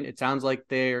expectation, it sounds like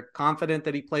they're confident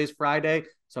that he plays Friday.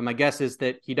 So my guess is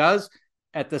that he does.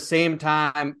 At the same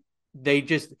time,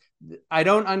 I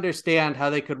don't understand how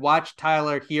they could watch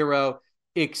Tyler Hero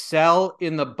excel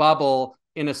in the bubble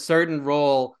in a certain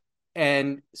role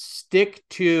and stick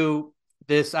to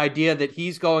this idea that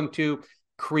he's going to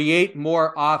create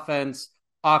more offense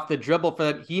off the dribble for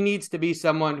them. He needs to be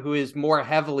someone who is more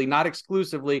heavily, not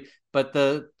exclusively, but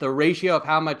the ratio of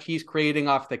how much he's creating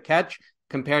off the catch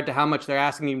compared to how much they're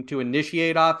asking him to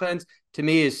initiate offense, to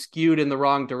me, is skewed in the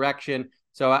wrong direction.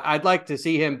 So I'd like to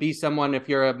see him be someone, if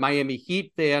you're a Miami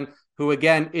Heat fan, who,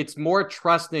 again, it's more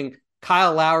trusting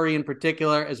Kyle Lowry in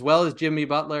particular, as well as Jimmy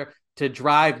Butler, to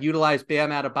utilize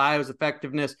Bam Adebayo's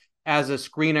effectiveness as a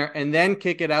screener, and then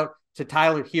kick it out to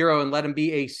Tyler Hero and let him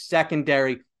be a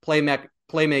secondary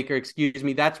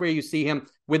playmaker. That's where you see him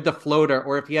with the floater,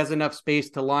 or if he has enough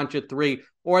space to launch a 3,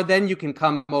 or then you can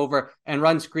come over and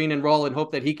run screen and roll and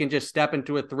hope that he can just step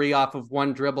into a 3 off of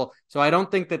one dribble. So I don't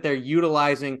think that they're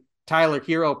utilizing Tyler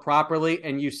Hero properly,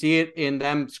 and you see it in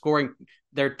them scoring.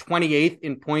 They're 28th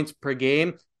in points per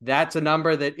game. That's a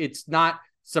number that it's not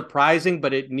surprising,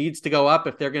 but it needs to go up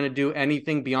if they're going to do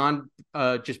anything beyond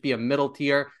just be a middle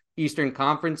tier Eastern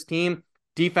Conference team.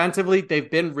 Defensively, they've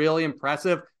been really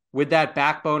impressive with that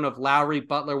backbone of Lowry,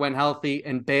 Butler when healthy,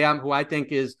 and Bam, who I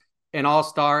think is an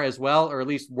all-star as well, or at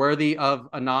least worthy of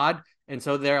a nod. And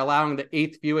so they're allowing the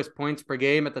 8th fewest points per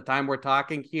game at the time we're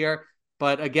talking here.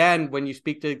 But again, when you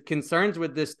speak to concerns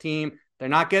with this team, they're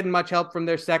not getting much help from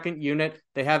their second unit.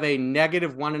 They have a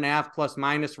negative 1.5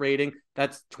 plus-minus rating.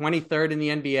 That's 23rd in the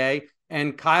NBA.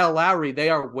 And Kyle Lowry, they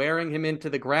are wearing him into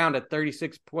the ground at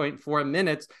 36.4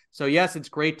 minutes. So yes, it's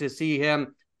great to see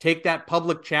him take that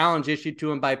public challenge issued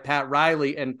to him by Pat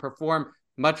Riley and perform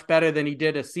much better than he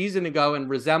did a season ago and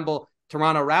resemble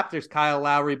Toronto Raptors Kyle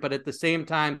Lowry. But at the same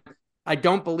time, I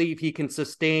don't believe he can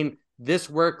sustain this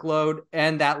workload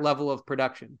and that level of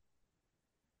production.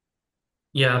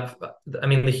 Yeah, I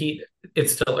mean, the Heat,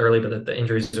 it's still early, but the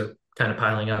injuries are kind of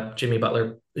piling up. Jimmy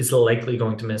Butler is likely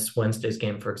going to miss Wednesday's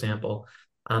game, for example.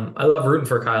 I love rooting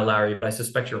for Kyle Lowry, but I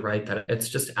suspect you're right that it's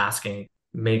just asking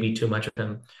maybe too much of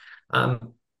him.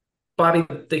 Bobby,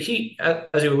 the Heat,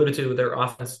 as you alluded to, their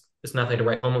offense is nothing to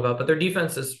write home about, but their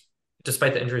defense is,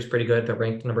 despite the injuries, pretty good. They're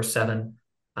ranked number 7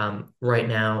 right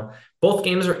now. Both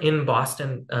games are in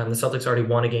Boston. The Celtics already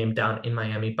won a game down in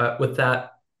Miami, but with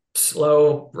that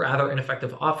slow, rather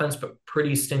ineffective offense, but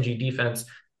pretty stingy defense,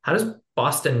 how does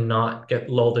Boston not get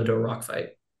lulled into a rock fight?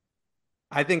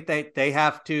 I think they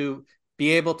have to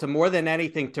be able to, more than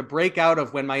anything, to break out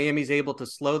of when Miami's able to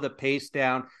slow the pace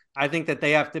down. I think that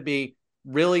they have to be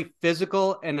really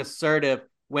physical and assertive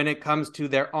when it comes to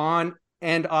their on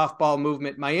and off ball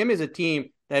movement. Miami is a team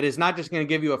that is not just going to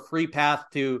give you a free path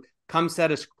to come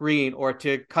set a screen or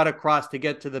to cut across to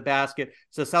get to the basket.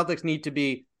 So Celtics need to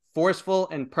be forceful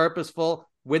and purposeful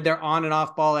with their on and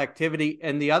off ball activity.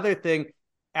 And the other thing,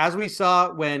 as we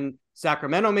saw when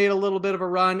Sacramento made a little bit of a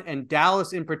run and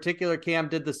Dallas in particular, Cam,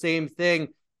 did the same thing,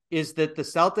 is that the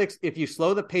Celtics, if you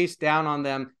slow the pace down on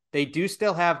them, they do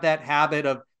still have that habit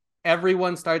of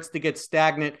everyone starts to get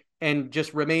stagnant and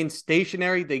just remain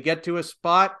stationary. They get to a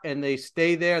spot and they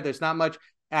stay there. There's not much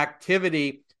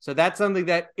activity. So that's something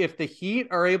that if the Heat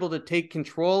are able to take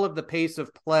control of the pace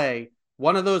of play,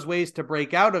 one of those ways to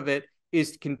break out of it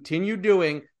is to continue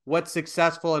doing what's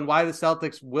successful and why the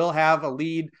Celtics will have a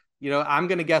lead. I'm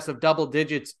going to guess of double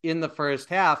digits in the first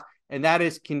half. And that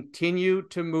is continue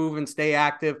to move and stay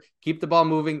active, keep the ball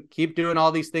moving, keep doing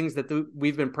all these things that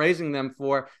we've been praising them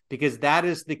for, because that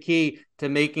is the key to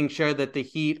making sure that the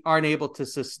Heat aren't able to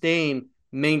sustain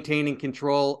maintaining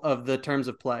control of the terms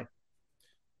of play.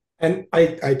 And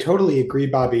I totally agree,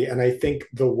 Bobby. And I think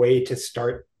the way to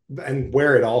start and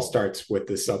where it all starts with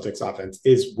the Celtics offense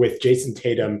is with Jason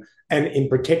Tatum, and in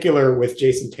particular with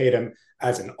Jason Tatum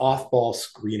as an off-ball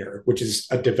screener, which is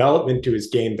a development to his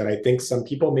game that I think some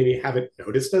people maybe haven't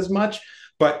noticed as much,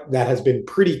 but that has been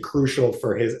pretty crucial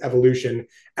for his evolution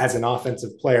as an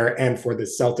offensive player and for the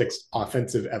Celtics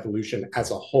offensive evolution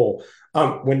as a whole.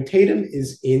 When Tatum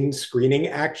is in screening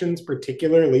actions,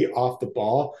 particularly off the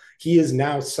ball, he is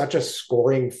now such a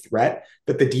scoring threat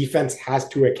that the defense has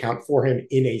to account for him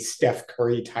in a Steph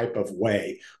Curry type of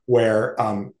way, where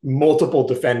multiple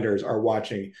defenders are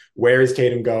watching, where is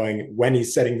Tatum going? When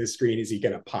he's setting the screen, is he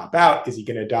going to pop out? Is he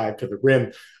going to dive to the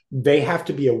rim? They have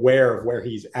to be aware of where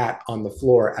he's at on the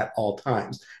floor at all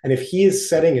times. And if he is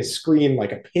setting a screen,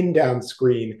 like a pin down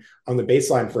screen on the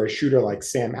baseline for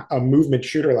a movement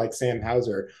shooter like Sam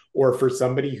Hauser, or for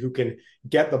somebody who can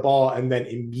get the ball and then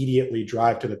immediately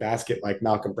drive to the basket like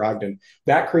Malcolm Brogdon,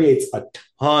 that creates a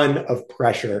ton of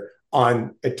pressure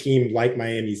on a team like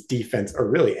Miami's defense, or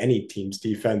really any team's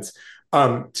defense,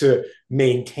 to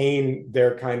maintain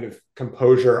their kind of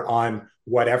composure on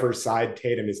whatever side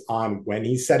Tatum is on when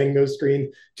he's setting those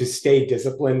screens, to stay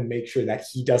disciplined, make sure that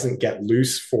he doesn't get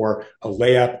loose for a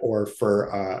layup or for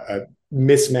a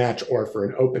mismatch or for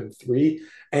an open three.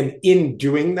 And in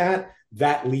doing that,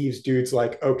 that leaves dudes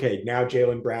like, okay, now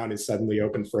Jaylen Brown is suddenly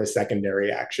open for a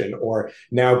secondary action, or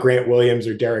now Grant Williams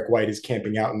or Derek White is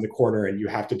camping out in the corner and you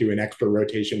have to do an extra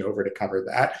rotation over to cover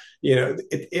that.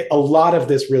 A lot of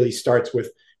this really starts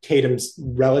with Tatum's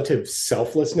relative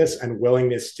selflessness and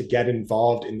willingness to get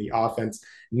involved in the offense,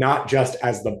 not just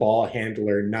as the ball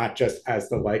handler, not just as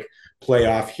the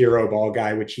playoff hero ball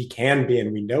guy, which he can be,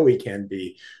 and we know he can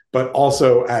be, but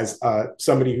also as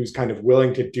somebody who's kind of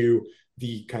willing to do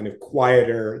the kind of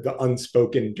quieter, the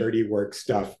unspoken dirty work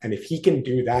stuff. And if he can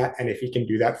do that, and if he can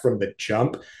do that from the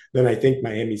jump, then I think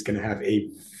Miami's going to have a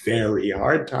very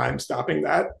hard time stopping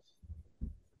that.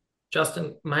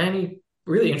 Justin, Miami,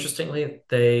 really interestingly,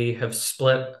 they have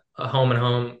split a home and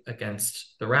home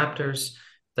against the Raptors.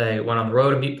 They went on the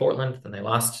road and beat Portland. Then they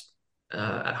lost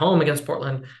at home against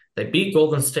Portland. They beat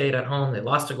Golden State at home. They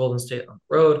lost to Golden State on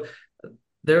the road.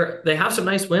 They have some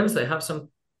nice wins. They have some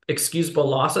excusable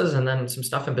losses and then some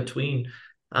stuff in between.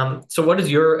 So what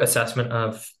is your assessment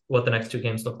of what the next two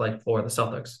games look like for the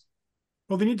Celtics?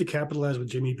 Well, they need to capitalize with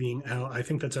Jimmy being out. I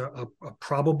think that's a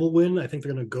probable win. I think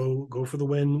they're going to go for the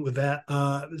win with that.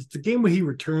 It's the game where he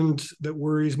returns that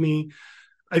worries me.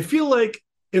 I feel like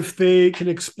if they can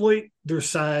exploit their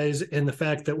size and the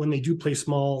fact that when they do play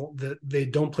small, that they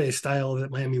don't play a style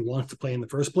that Miami wants to play in the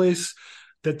first place,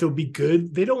 that they'll be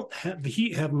good. They don't have, the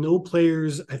Heat have no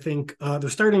players. I think their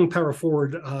starting power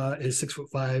forward is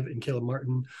 6'5" in Caleb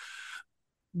Martin.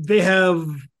 They have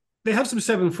some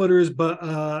 7-footers,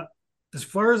 but as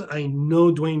far as I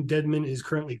know, Dwayne Dedmon is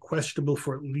currently questionable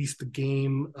for at least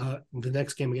the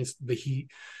next game against the Heat.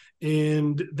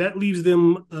 And that leaves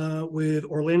them with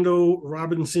Orlando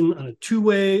Robinson on a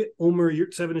two-way. Omer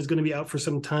Yurtseven is going to be out for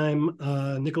some time.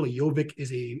 Nikola Jovic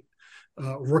is a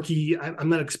rookie. I'm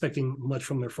not expecting much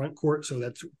from their front court, so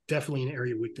that's definitely an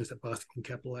area of weakness that Boston can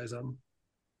capitalize on.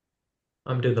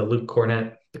 I'm doing the Luke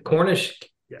Cornett. The Cornish.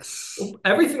 Yes.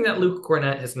 Everything that Luke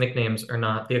Cornett, his nicknames are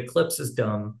not. The Eclipse is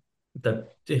dumb.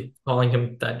 Calling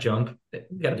him that jump,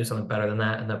 you got to do something better than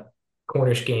that. And the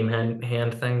Cornish game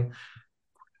hand thing.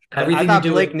 Everything I thought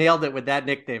Blake nailed it with that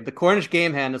nickname. The Cornish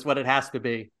game hand is what it has to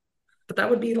be. But that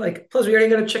would be plus we already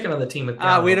got a chicken on the team with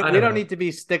Gallo. We don't need to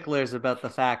be sticklers about the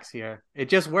facts here. It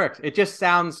just works. It just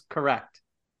sounds correct.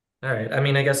 All right. I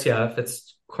mean, I guess, yeah, if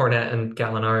it's Cornett and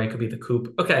Gallinari, it could be the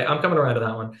Coop. Okay, I'm coming around to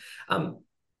that one.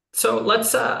 So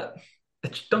let's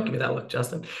don't give me that look,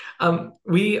 Justin.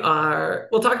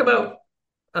 We'll talk about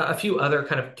a few other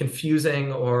kind of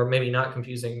confusing or maybe not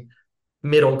confusing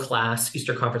middle class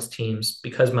Eastern Conference teams,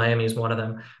 because Miami is one of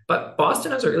them. But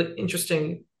Boston has a really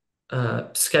interesting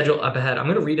schedule up ahead. I'm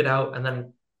going to read it out, and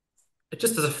then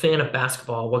just as a fan of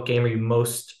basketball, what game are you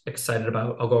most excited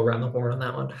about? I'll go around the horn on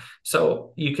that one.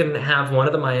 So you can have one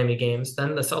of the Miami games.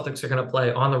 Then the Celtics are going to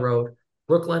play on the road,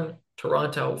 Brooklyn,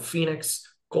 Toronto,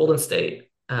 Phoenix, Golden State,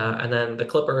 and then the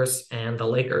Clippers and the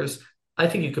Lakers. I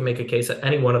think you can make a case that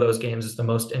any one of those games is the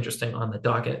most interesting on the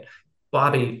docket.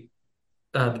 Bobby,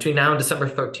 between now and December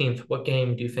 13th, what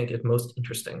game do you think is most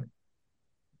interesting?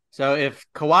 So if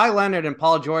Kawhi Leonard and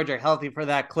Paul George are healthy for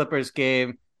that Clippers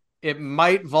game, it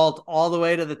might vault all the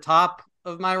way to the top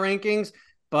of my rankings.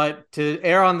 But to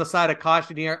err on the side of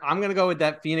caution here, I'm going to go with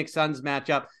that Phoenix Suns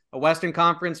matchup, a Western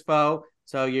Conference foe.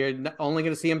 So you're only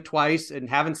going to see him twice and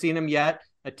haven't seen him yet.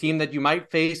 A team that you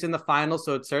might face in the finals.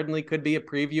 So it certainly could be a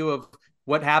preview of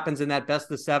what happens in that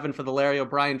best of 7 for the Larry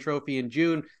O'Brien Trophy in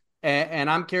June. And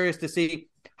I'm curious to see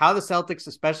how the Celtics,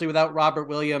 especially without Robert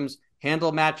Williams,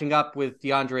 handle matching up with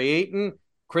DeAndre Ayton.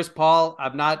 Chris Paul,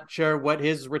 I'm not sure what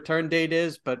his return date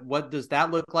is, but what does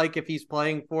that look like if he's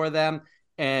playing for them?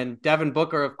 And Devin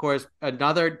Booker, of course,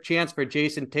 another chance for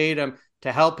Jason Tatum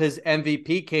to help his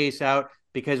MVP case out,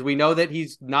 because we know that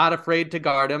he's not afraid to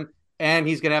guard him. and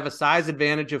he's going to have a size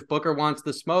advantage if Booker wants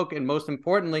the smoke. And most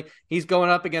importantly, he's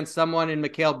going up against someone in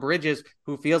Mikal Bridges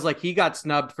who feels like he got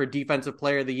snubbed for Defensive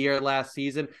Player of the Year last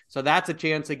season. So that's a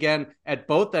chance again at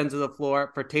both ends of the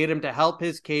floor for Tatum to help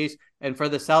his case and for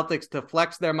the Celtics to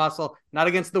flex their muscle, not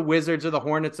against the Wizards or the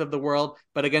Hornets of the world,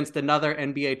 but against another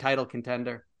NBA title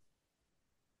contender.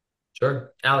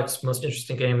 Sure. Alex, most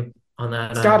interesting game on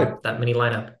that, that mini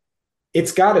lineup.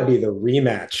 It's got to be the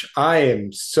rematch. I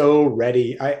am so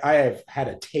ready. I have had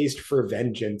a taste for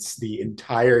vengeance the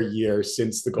entire year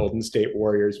since the Golden State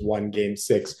Warriors won Game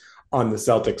 6 on the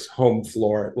Celtics' home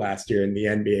floor last year in the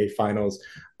NBA Finals.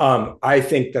 I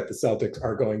think that the Celtics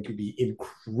are going to be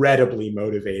incredibly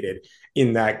motivated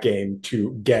in that game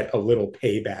to get a little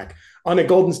payback on a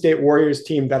Golden State Warriors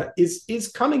team that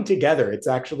is coming together. It's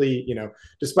actually,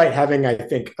 despite having, I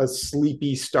think, a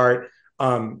sleepy start,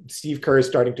 Steve Kerr is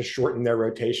starting to shorten their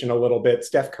rotation a little bit.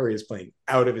 Steph Curry is playing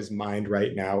out of his mind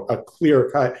right now, a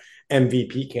clear-cut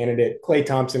MVP candidate. Klay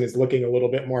Thompson is looking a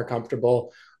little bit more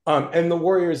comfortable. And the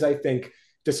Warriors, I think,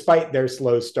 despite their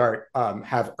slow start,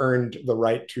 have earned the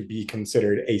right to be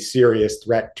considered a serious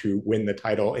threat to win the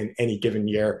title in any given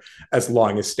year, as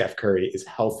long as Steph Curry is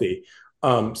healthy.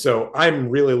 So I'm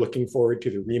really looking forward to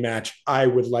the rematch. I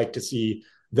would like to see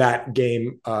that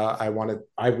game. I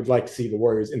would like to see the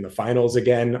Warriors in the finals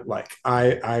again. Like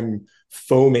I'm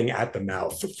foaming at the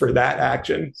mouth for that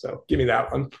action. So give me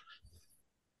that one.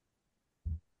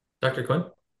 Dr. Quinn?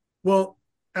 Well,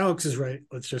 Alex is right.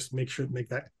 Let's just make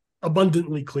that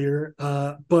abundantly clear.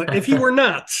 But if he were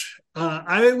not,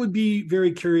 I would be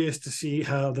very curious to see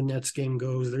how the Nets game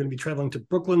goes. They're going to be traveling to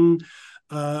Brooklyn.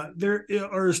 There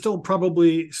are still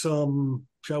probably some,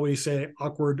 shall we say,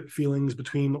 awkward feelings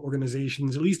between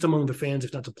organizations, at least among the fans,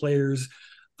 if not the players.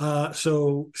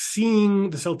 So seeing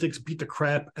the Celtics beat the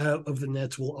crap out of the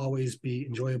Nets will always be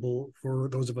enjoyable for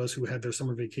those of us who had their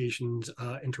summer vacations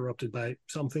interrupted by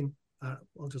something.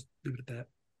 I'll just leave it at that.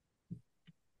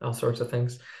 All sorts of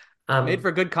things. Made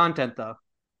for good content, though.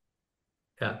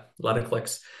 Yeah, a lot of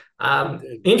clicks.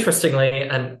 Interestingly,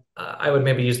 and I would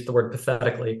maybe use the word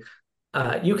pathetically,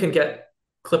 you can get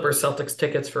Clippers Celtics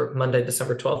tickets for Monday,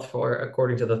 December 12th for,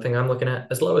 according to the thing I'm looking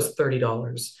at, as low as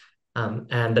 $30.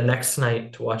 And the next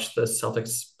night to watch the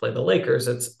Celtics play the Lakers,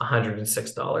 it's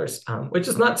 $106, which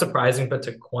is not surprising, but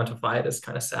to quantify it is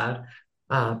kind of sad.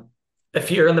 If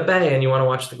you're in the Bay and you want to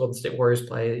watch the Golden State Warriors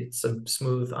play, it's a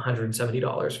smooth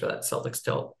 $170 for that Celtics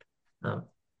tilt.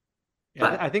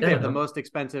 I think they have the most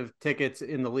expensive tickets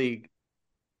in the league.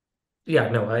 Yeah,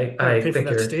 no, I think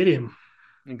that stadium.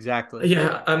 Exactly.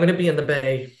 Yeah, I'm going to be in the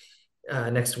Bay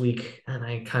next week, and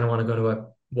I kind of want to go to a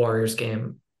Warriors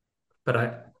game, but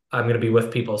I'm going to be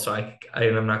with people, so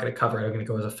I'm not going to cover it. I'm going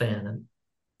to go as a fan, and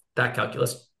that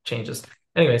calculus changes.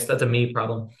 Anyways, that's a me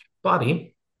problem.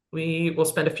 Bobby, we will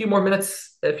spend a few more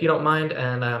minutes, if you don't mind,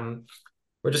 and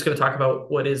we're just going to talk about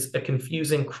what is a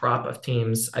confusing crop of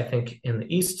teams, I think, in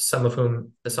the East, some of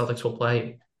whom the Celtics will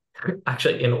play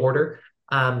actually in order.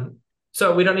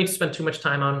 So we don't need to spend too much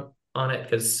time on it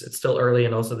because it's still early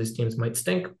and also these teams might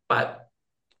stink, but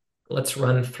let's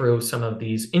run through some of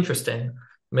these interesting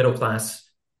middle-class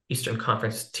Eastern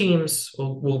Conference teams.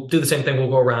 We'll do the same thing. We'll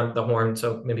go around the horn.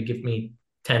 So maybe give me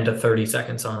 10 to 30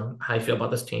 seconds on how you feel about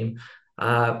this team.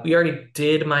 We already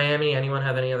did Miami. Anyone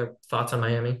have any other thoughts on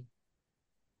Miami?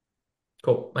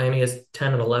 Cool. Miami is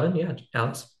 10 and 11. Yeah,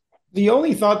 Alex. The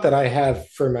only thought that I have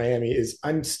for Miami is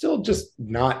I'm still just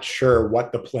not sure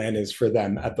what the plan is for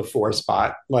them at the 4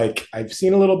 spot. Like, I've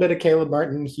seen a little bit of Caleb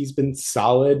Martin. He's been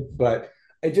solid, but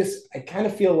I kind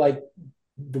of feel like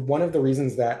one of the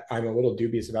reasons that I'm a little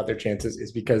dubious about their chances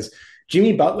is because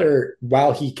Jimmy Butler,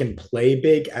 while he can play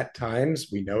big at times,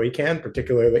 we know he can,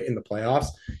 particularly in the playoffs,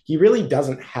 he really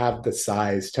doesn't have the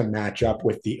size to match up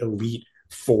with the elite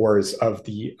 4s of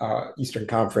the Eastern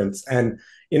Conference. And,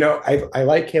 I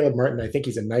like Caleb Martin. I think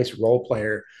he's a nice role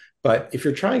player. But if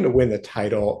you're trying to win the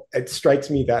title, it strikes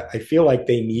me that I feel like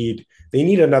they need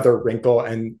another wrinkle.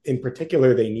 And in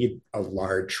particular, they need a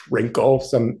large wrinkle,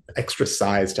 some extra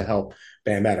size to help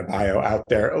Bam Adebayo out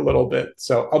there a little bit.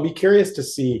 So I'll be curious to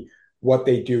see what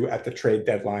they do at the trade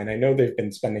deadline. I know they've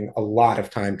been spending a lot of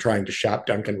time trying to shop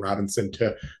Duncan Robinson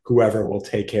to whoever will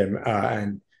take him.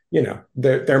 And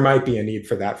there might be a need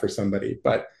for that for somebody,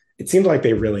 but it seems like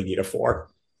they really need a 4.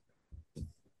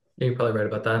 You're probably right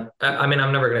about that. I mean,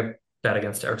 I'm never going to bet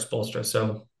against Eric Spoelstra.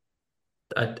 So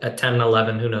at 10 and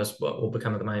 11, who knows what will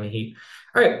become of the Miami Heat.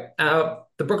 All right.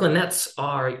 The Brooklyn Nets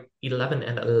are 11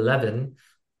 and 11.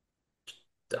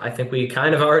 I think we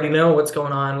kind of already know what's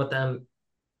going on with them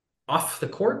off the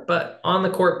court, but on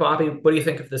the court, Bobby, what do you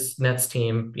think of this Nets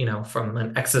team, from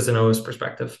an X's and O's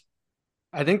perspective?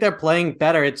 I think they're playing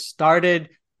better. It started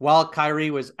while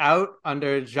Kyrie was out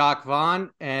under Jacques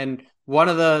Vaughn. And one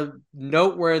of the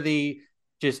noteworthy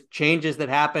just changes that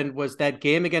happened was that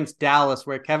game against Dallas,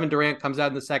 where Kevin Durant comes out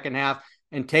in the second half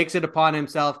and takes it upon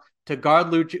himself to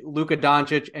guard Luka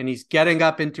Doncic, and he's getting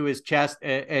up into his chest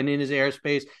and in his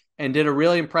airspace, and did a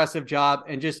really impressive job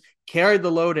and just carried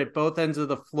the load at both ends of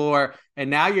the floor. And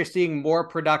now you're seeing more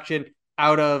production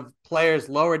out of players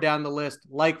lower down the list,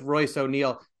 like Royce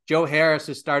O'Neal. Joe Harris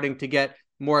is starting to get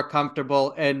more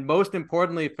comfortable. And most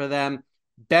importantly for them,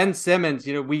 Ben Simmons,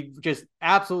 we just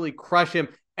absolutely crush him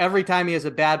every time he has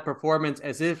a bad performance,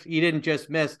 as if he didn't just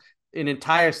miss an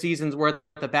entire season's worth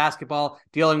of basketball,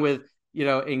 dealing with,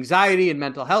 anxiety and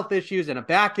mental health issues and a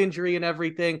back injury and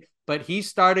everything. But he's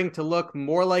starting to look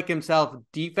more like himself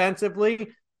defensively.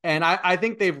 And I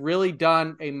think they've really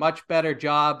done a much better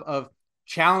job of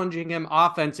challenging him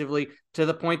offensively, to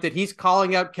the point that he's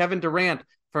calling out Kevin Durant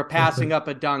for passing up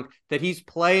a dunk, that he's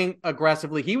playing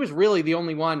aggressively. He was really the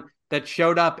only one that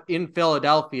showed up in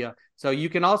Philadelphia. So you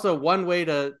can also, one way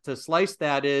to slice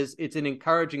that is, it's an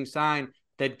encouraging sign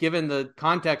that, given the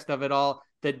context of it all,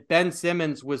 that Ben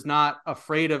Simmons was not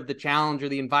afraid of the challenge or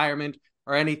the environment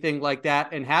or anything like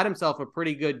that, and had himself a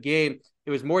pretty good game.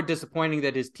 It was more disappointing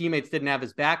that his teammates didn't have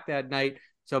his back that night.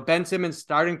 So Ben Simmons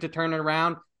starting to turn it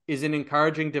around is an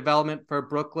encouraging development for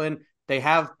Brooklyn. They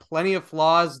have plenty of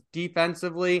flaws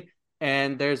defensively,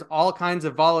 and there's all kinds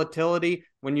of volatility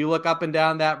when you look up and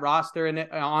down that roster and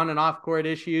on and off court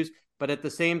issues. But at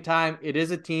the same time, it is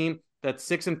a team that's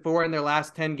 6-4 in their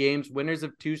last 10 games, winners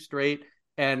of 2 straight.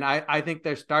 And I think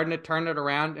they're starting to turn it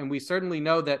around. And we certainly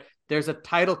know that there's a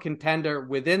title contender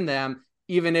within them,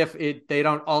 even if they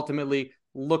don't ultimately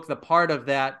look the part of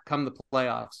that come the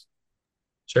playoffs.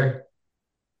 Sure.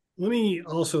 Let me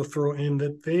also throw in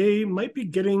that they might be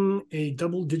getting a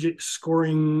double-digit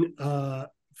scoring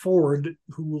forward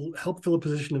who will help fill a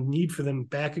position of need for them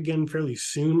back again fairly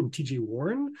soon in TJ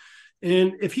Warren.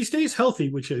 And if he stays healthy,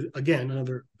 which is, again,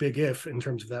 another big if in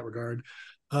terms of that regard,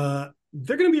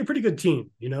 they're going to be a pretty good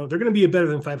team. They're going to be a better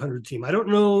than 500 team. I don't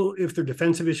know if their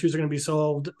defensive issues are going to be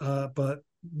solved, but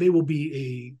they will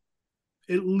be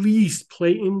at least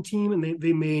play-in team, and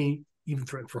they may even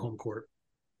threaten for home court.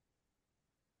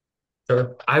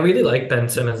 Sure. I really like Ben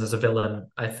Simmons as a villain.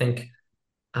 I think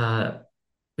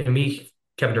maybe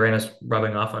Kevin Durant is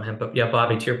rubbing off on him, but yeah,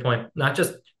 Bobby, to your point, not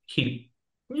just he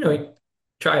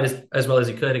tried as well as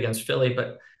he could against Philly,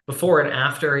 but before and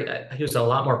after, he was a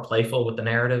lot more playful with the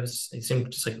narratives. He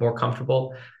seemed just more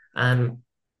comfortable. And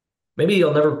maybe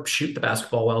he'll never shoot the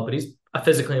basketball well, but he's a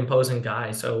physically imposing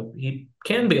guy, so he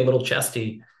can be a little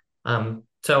chesty.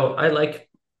 So I like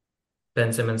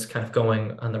Ben Simmons kind of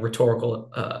going on the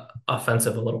rhetorical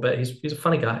offensive a little bit. He's a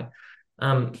funny guy.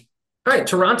 All right,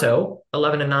 Toronto,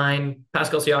 11-9.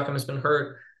 Pascal Siakam has been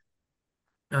hurt.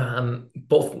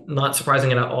 Both not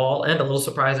surprising at all, and a little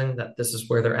surprising that this is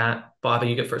where they're at. Bobby,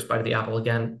 you get first bite of the apple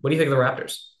again. What do you think of the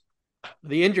Raptors?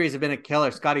 The injuries have been a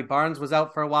killer. Scotty Barnes was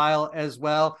out for a while as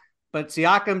well. But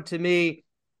Siakam, to me,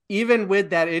 even with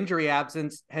that injury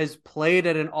absence, has played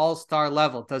at an all-star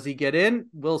level. Does he get in?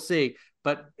 We'll see.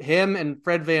 But him and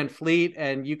Fred VanVleet,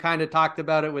 and you kind of talked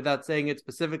about it without saying it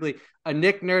specifically, a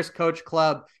Nick Nurse coach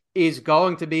club is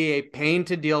going to be a pain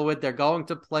to deal with. They're going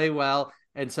to play well.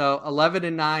 And so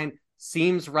 11-9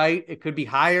 seems right. It could be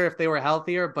higher if they were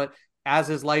healthier, but as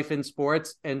is life in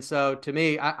sports. And so to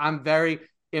me, I'm very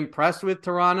impressed with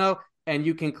Toronto. And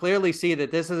you can clearly see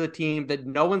that this is a team that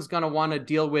no one's going to want to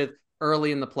deal with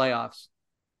early in the playoffs.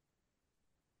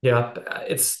 Yeah,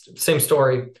 it's same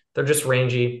story. They're just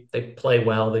rangy. They play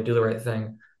well. They do the right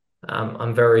thing.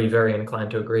 I'm very, very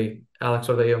inclined to agree. Alex,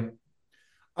 what about you?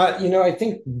 I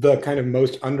think the kind of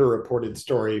most underreported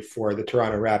story for the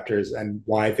Toronto Raptors and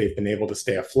why they've been able to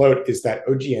stay afloat is that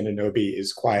OG Anunoby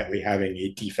is quietly having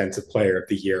a Defensive Player of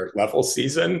the Year level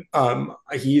season.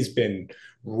 He's been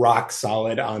rock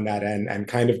solid on that end and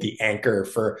kind of the anchor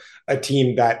for a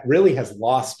team that really has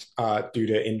lost due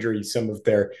to injury some of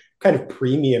their kind of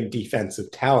premium defensive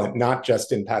talent, not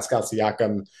just in Pascal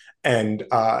Siakam and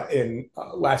in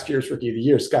last year's Rookie of the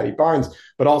Year, Scotty Barnes,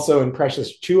 but also in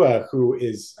Precious Chua, who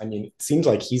is, it seems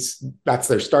like that's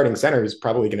their starting center, is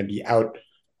probably going to be out.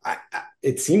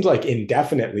 It seems like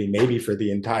indefinitely, maybe for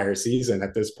the entire season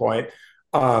at this point.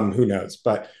 Who knows?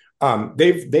 But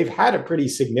they've had a pretty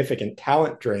significant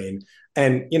talent drain.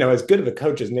 And, as good of a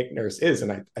coach as Nick Nurse is,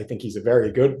 and I think he's a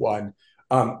very good one,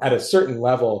 at a certain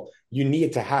level, you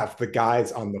need to have the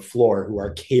guys on the floor who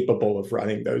are capable of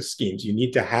running those schemes. You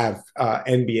need to have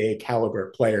NBA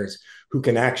caliber players who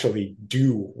can actually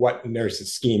do what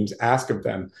Nurse's schemes ask of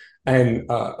them. And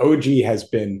OG has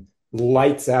been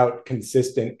lights out,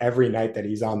 consistent every night that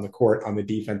he's on the court on the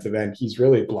defensive end. He's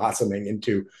really blossoming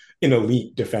into an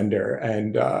elite defender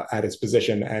and at his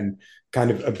position, and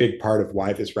kind of a big part of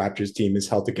why this Raptors team is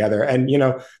held together. And,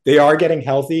 they are getting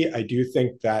healthy. I do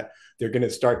think that they're going to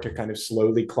start to kind of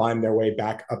slowly climb their way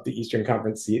back up the Eastern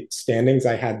Conference standings.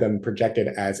 I had them projected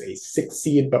as a 6th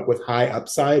seed, but with high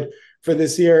upside for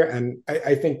this year. And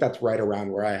I think that's right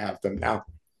around where I have them now.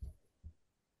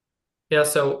 Yeah,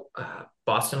 so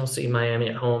Boston will see Miami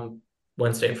at home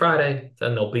Wednesday and Friday.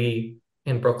 Then they'll be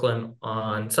in Brooklyn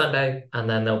on Sunday, and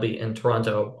then they'll be in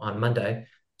Toronto on Monday.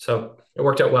 So it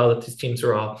worked out well that these teams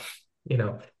are all,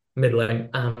 middling.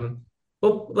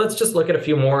 Well, let's just look at a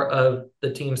few more of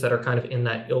the teams that are kind of in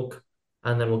that ilk,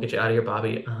 and then we'll get you out of here,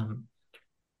 Bobby.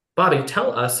 Bobby,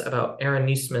 tell us about Aaron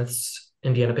Nesmith's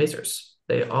Indiana Pacers.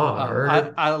 They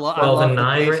are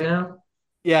 12-9 right now.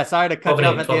 Yeah, sorry to cut you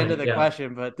off at the end of the 12-8,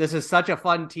 question, but this is such a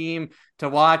fun team to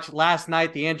watch. Last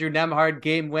night, the Andrew Nembhard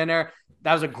game winner.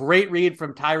 That was a great read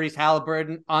from Tyrese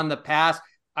Halliburton on the pass.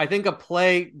 I think a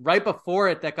play right before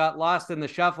it that got lost in the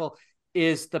shuffle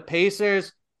is the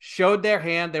Pacers showed their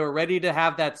hand. They were ready to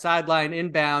have that sideline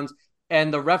inbounds,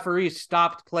 and the referee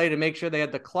stopped play to make sure they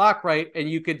had the clock right. And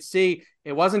you could see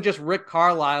it wasn't just Rick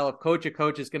Carlisle, a coach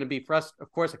is going to be frustrated.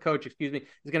 Of course, a coach, is going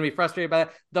to be frustrated by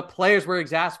that. The players were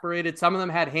exasperated. Some of them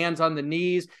had hands on the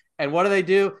knees. And what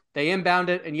do? They inbound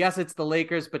it. And yes, it's the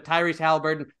Lakers, but Tyrese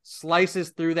Halliburton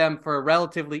slices through them for a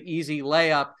relatively easy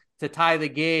layup to tie the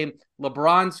game.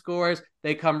 LeBron scores.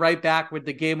 They come right back with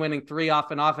the game-winning 3 off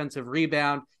an offensive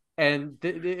rebound. And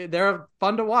they're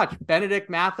fun to watch. Benedict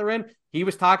Mathurin, he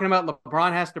was talking about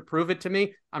LeBron has to prove it to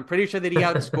me. I'm pretty sure that he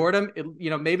outscored him.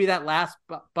 Maybe that last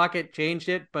bucket changed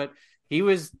it, but he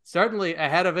was certainly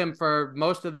ahead of him for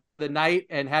most of the night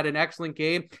and had an excellent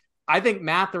game. I think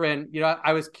Mathurin,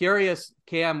 I was curious,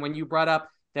 Cam, when you brought up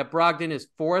that Brogdon is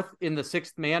 4th in the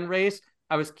 6th man race.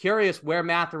 I was curious where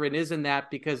Mathurin is in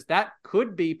that, because that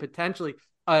could be potentially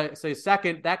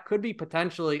second, that could be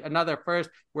potentially another first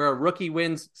where a rookie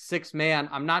wins 6th man.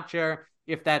 I'm not sure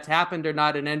if that's happened or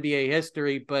not in NBA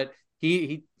history, but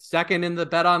he second in the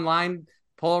Bet Online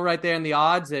poll right there in the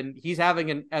odds, and he's having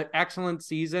an excellent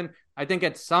season. I think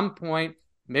at some point,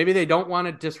 maybe they don't want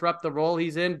to disrupt the role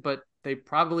he's in, but they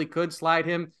probably could slide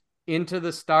him into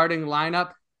the starting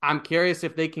lineup. I'm curious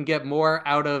if they can get more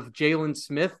out of Jalen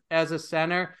Smith as a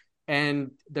center.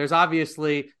 And there's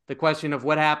obviously the question of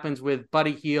what happens with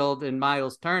Buddy Hield and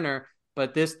Miles Turner,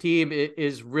 but this team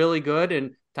is really good.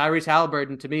 And Tyrese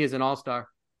Halliburton, to me, is an all-star.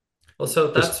 Well, so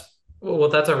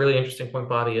that's a really interesting point,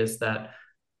 Bobby, is that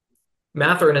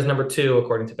Mathurin is number 2,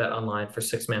 according to Bet Online, for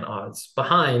 6-man odds,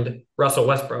 behind Russell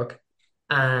Westbrook.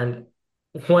 And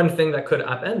one thing that could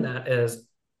upend that is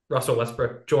Russell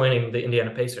Westbrook joining the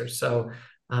Indiana Pacers. So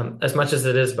as much as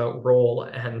it is about role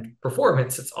and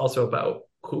performance, it's also about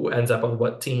who ends up on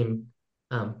what team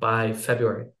by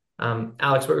February.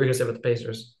 Alex, what were you going to say about the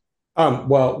Pacers?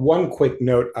 Well, one quick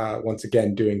note, once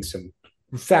again, doing some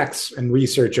facts and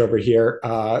research over here.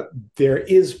 There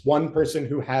is one person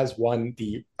who has won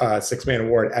the 6-man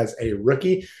award as a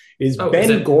rookie.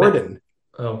 Ben Gordon.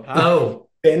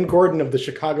 Ben Gordon of the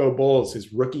Chicago Bulls,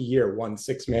 his rookie year, won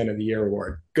 6-man of the year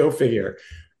award. Go figure.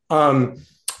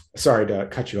 Sorry to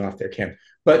cut you off there, Cam.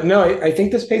 But no, I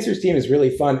think this Pacers team is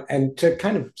really fun. And to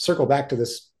kind of circle back to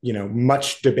this,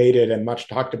 much debated and much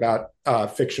talked about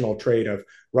fictional trade of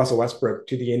Russell Westbrook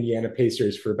to the Indiana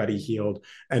Pacers for Buddy Hield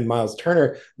and Miles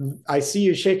Turner. I see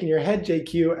you shaking your head,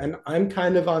 JQ, and I'm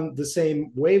kind of on the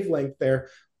same wavelength there.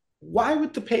 Why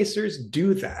would the Pacers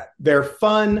do that? They're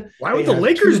fun. Why would the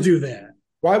Lakers do that?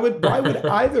 Why would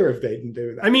either of them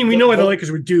do that? I mean, we know why the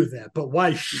Lakers would do that, but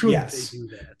why should they do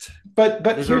that? But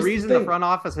there's a reason the front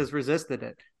office has resisted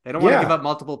it. They don't want to give up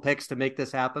multiple picks to make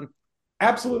this happen.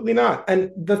 Absolutely not.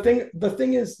 And the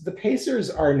thing is, the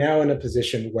Pacers are now in a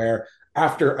position where,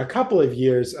 after a couple of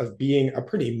years of being a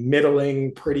pretty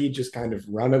middling, pretty just kind of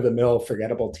run-of-the-mill,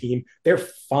 forgettable team, they're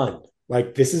fun.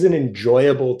 Like, this is an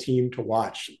enjoyable team to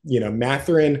watch.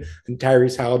 Mathurin and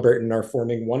Tyrese Halliburton are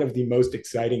forming one of the most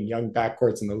exciting young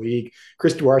backcourts in the league.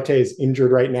 Chris Duarte is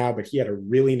injured right now, but he had a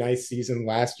really nice season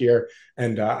last year,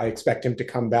 and I expect him to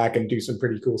come back and do some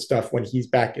pretty cool stuff when he's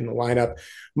back in the lineup.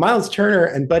 Miles Turner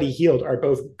and Buddy Hield are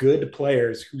both good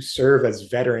players who serve as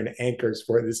veteran anchors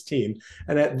for this team.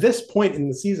 And at this point in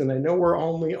the season, I know we're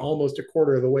only almost a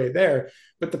quarter of the way there,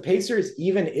 but the Pacers,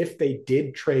 even if they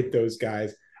did trade those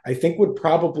guys, I think would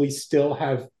probably still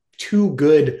have 2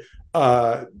 good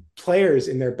players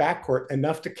in their backcourt,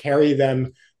 enough to carry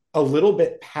them a little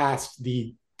bit past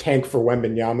the tank for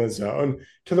Wembanyama zone,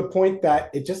 to the point that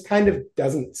it just kind of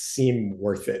doesn't seem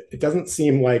worth it. It doesn't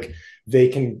seem like they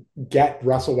can get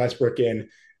Russell Westbrook in.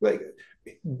 Like,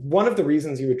 one of the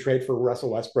reasons you would trade for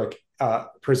Russell Westbrook,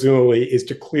 presumably, is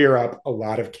to clear up a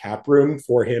lot of cap room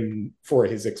for him for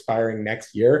his expiring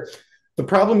next year. The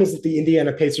problem is that the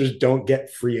Indiana Pacers don't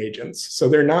get free agents, so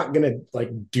they're not going to like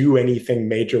do anything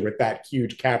major with that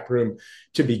huge cap room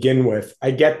to begin with.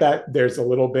 I get that there's a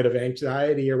little bit of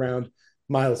anxiety around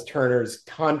Miles Turner's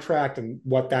contract and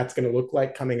what that's going to look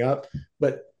like coming up,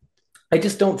 but I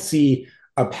just don't see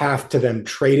a path to them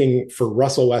trading for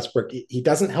Russell Westbrook. He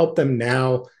doesn't help them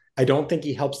now. I don't think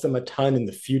he helps them a ton in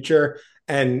the future.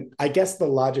 And I guess the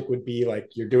logic would be like,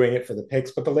 you're doing it for the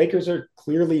picks, but the Lakers are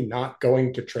clearly not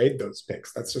going to trade those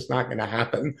picks. That's just not going to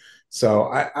happen. So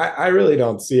I really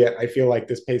don't see it. I feel like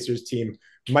this Pacers team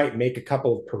might make a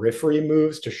couple of periphery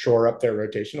moves to shore up their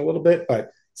rotation a little bit,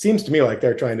 but seems to me like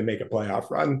they're trying to make a playoff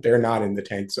run. They're not in the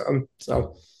tank zone.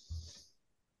 So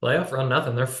playoff run,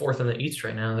 nothing. They're fourth in the East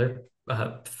right now. They're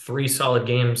 3 solid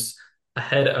games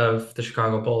ahead of the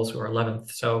Chicago Bulls, who are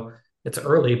 11th. So it's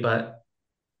early, but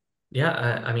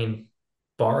yeah, I mean,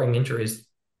 barring injuries,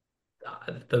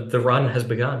 the run has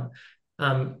begun.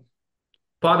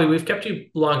 Bobby, we've kept you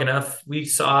long enough. We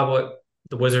saw what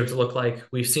the Wizards look like.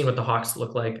 We've seen what the Hawks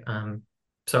look like.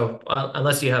 So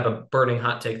unless you have a burning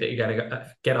hot take that you got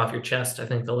to get off your chest, I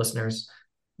think the listeners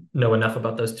know enough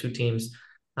about those two teams.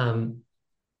 And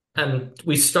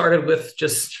we started with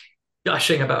just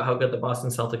gushing about how good the Boston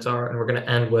Celtics are, and we're going to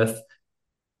end with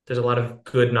there's a lot of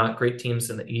good, not great teams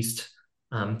in the East.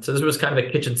 So this was kind of a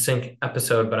kitchen sink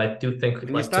episode, but I do think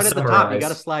when you start at the top, you got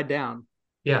to slide down.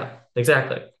 Yeah,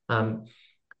 exactly.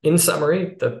 In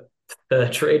summary, the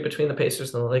trade between the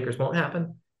Pacers and the Lakers won't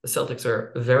happen. The Celtics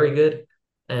are very good,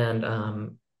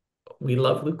 and we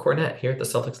love Luke Cornett here at the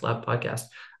Celtics Lab podcast.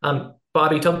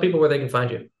 Bobby, tell the people where they can find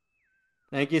you.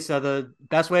 Thank you. So the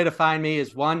best way to find me is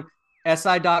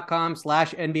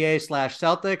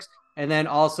si.com/NBA/Celtics. And then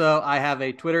also I have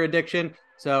a Twitter addiction.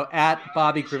 So at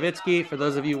Bobby Kravitsky, for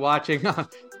those of you watching,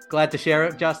 glad to share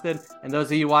it, Justin. And those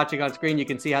of you watching on screen, you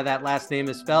can see how that last name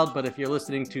is spelled. But if you're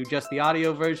listening to just the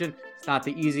audio version, it's not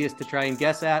the easiest to try and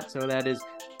guess at. So that is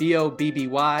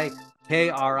BOBBYKRIV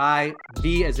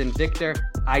as in Victor,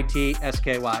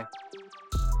 ITSKY.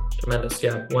 Tremendous.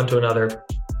 Yeah. One to another.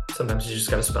 Sometimes you just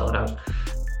got to spell it out.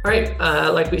 All right.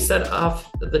 Like we said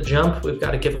off the jump, we've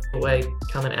got a giveaway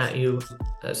coming at you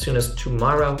as soon as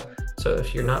tomorrow. So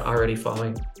if you're not already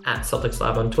following at Celtics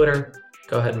Lab on Twitter,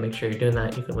 go ahead and make sure you're doing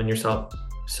that. You can win yourself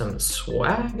some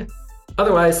swag.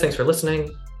 Otherwise, thanks for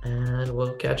listening, and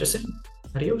we'll catch you soon.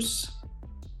 Adios.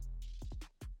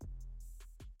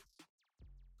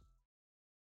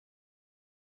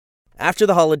 After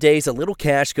the holidays, a little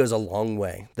cash goes a long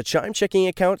way. The Chime checking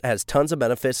account has tons of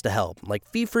benefits to help, like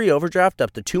fee-free overdraft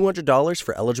up to $200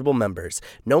 for eligible members,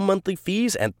 no monthly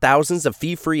fees, and thousands of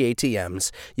fee-free ATMs.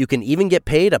 You can even get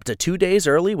paid up to 2 days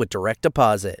early with direct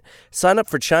deposit. Sign up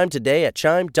for Chime today at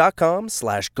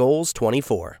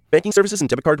chime.com/goals24. Banking services and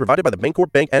debit cards provided by the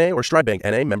Bancorp Bank N.A. or Stride Bank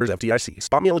N.A. members FDIC.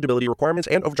 Spot me eligibility requirements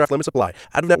and overdraft limits apply.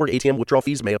 Out-of-network ATM withdrawal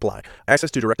fees may apply.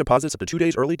 Access to direct deposits up to 2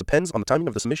 days early depends on the timing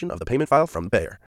of the submission of the payment file from the payer.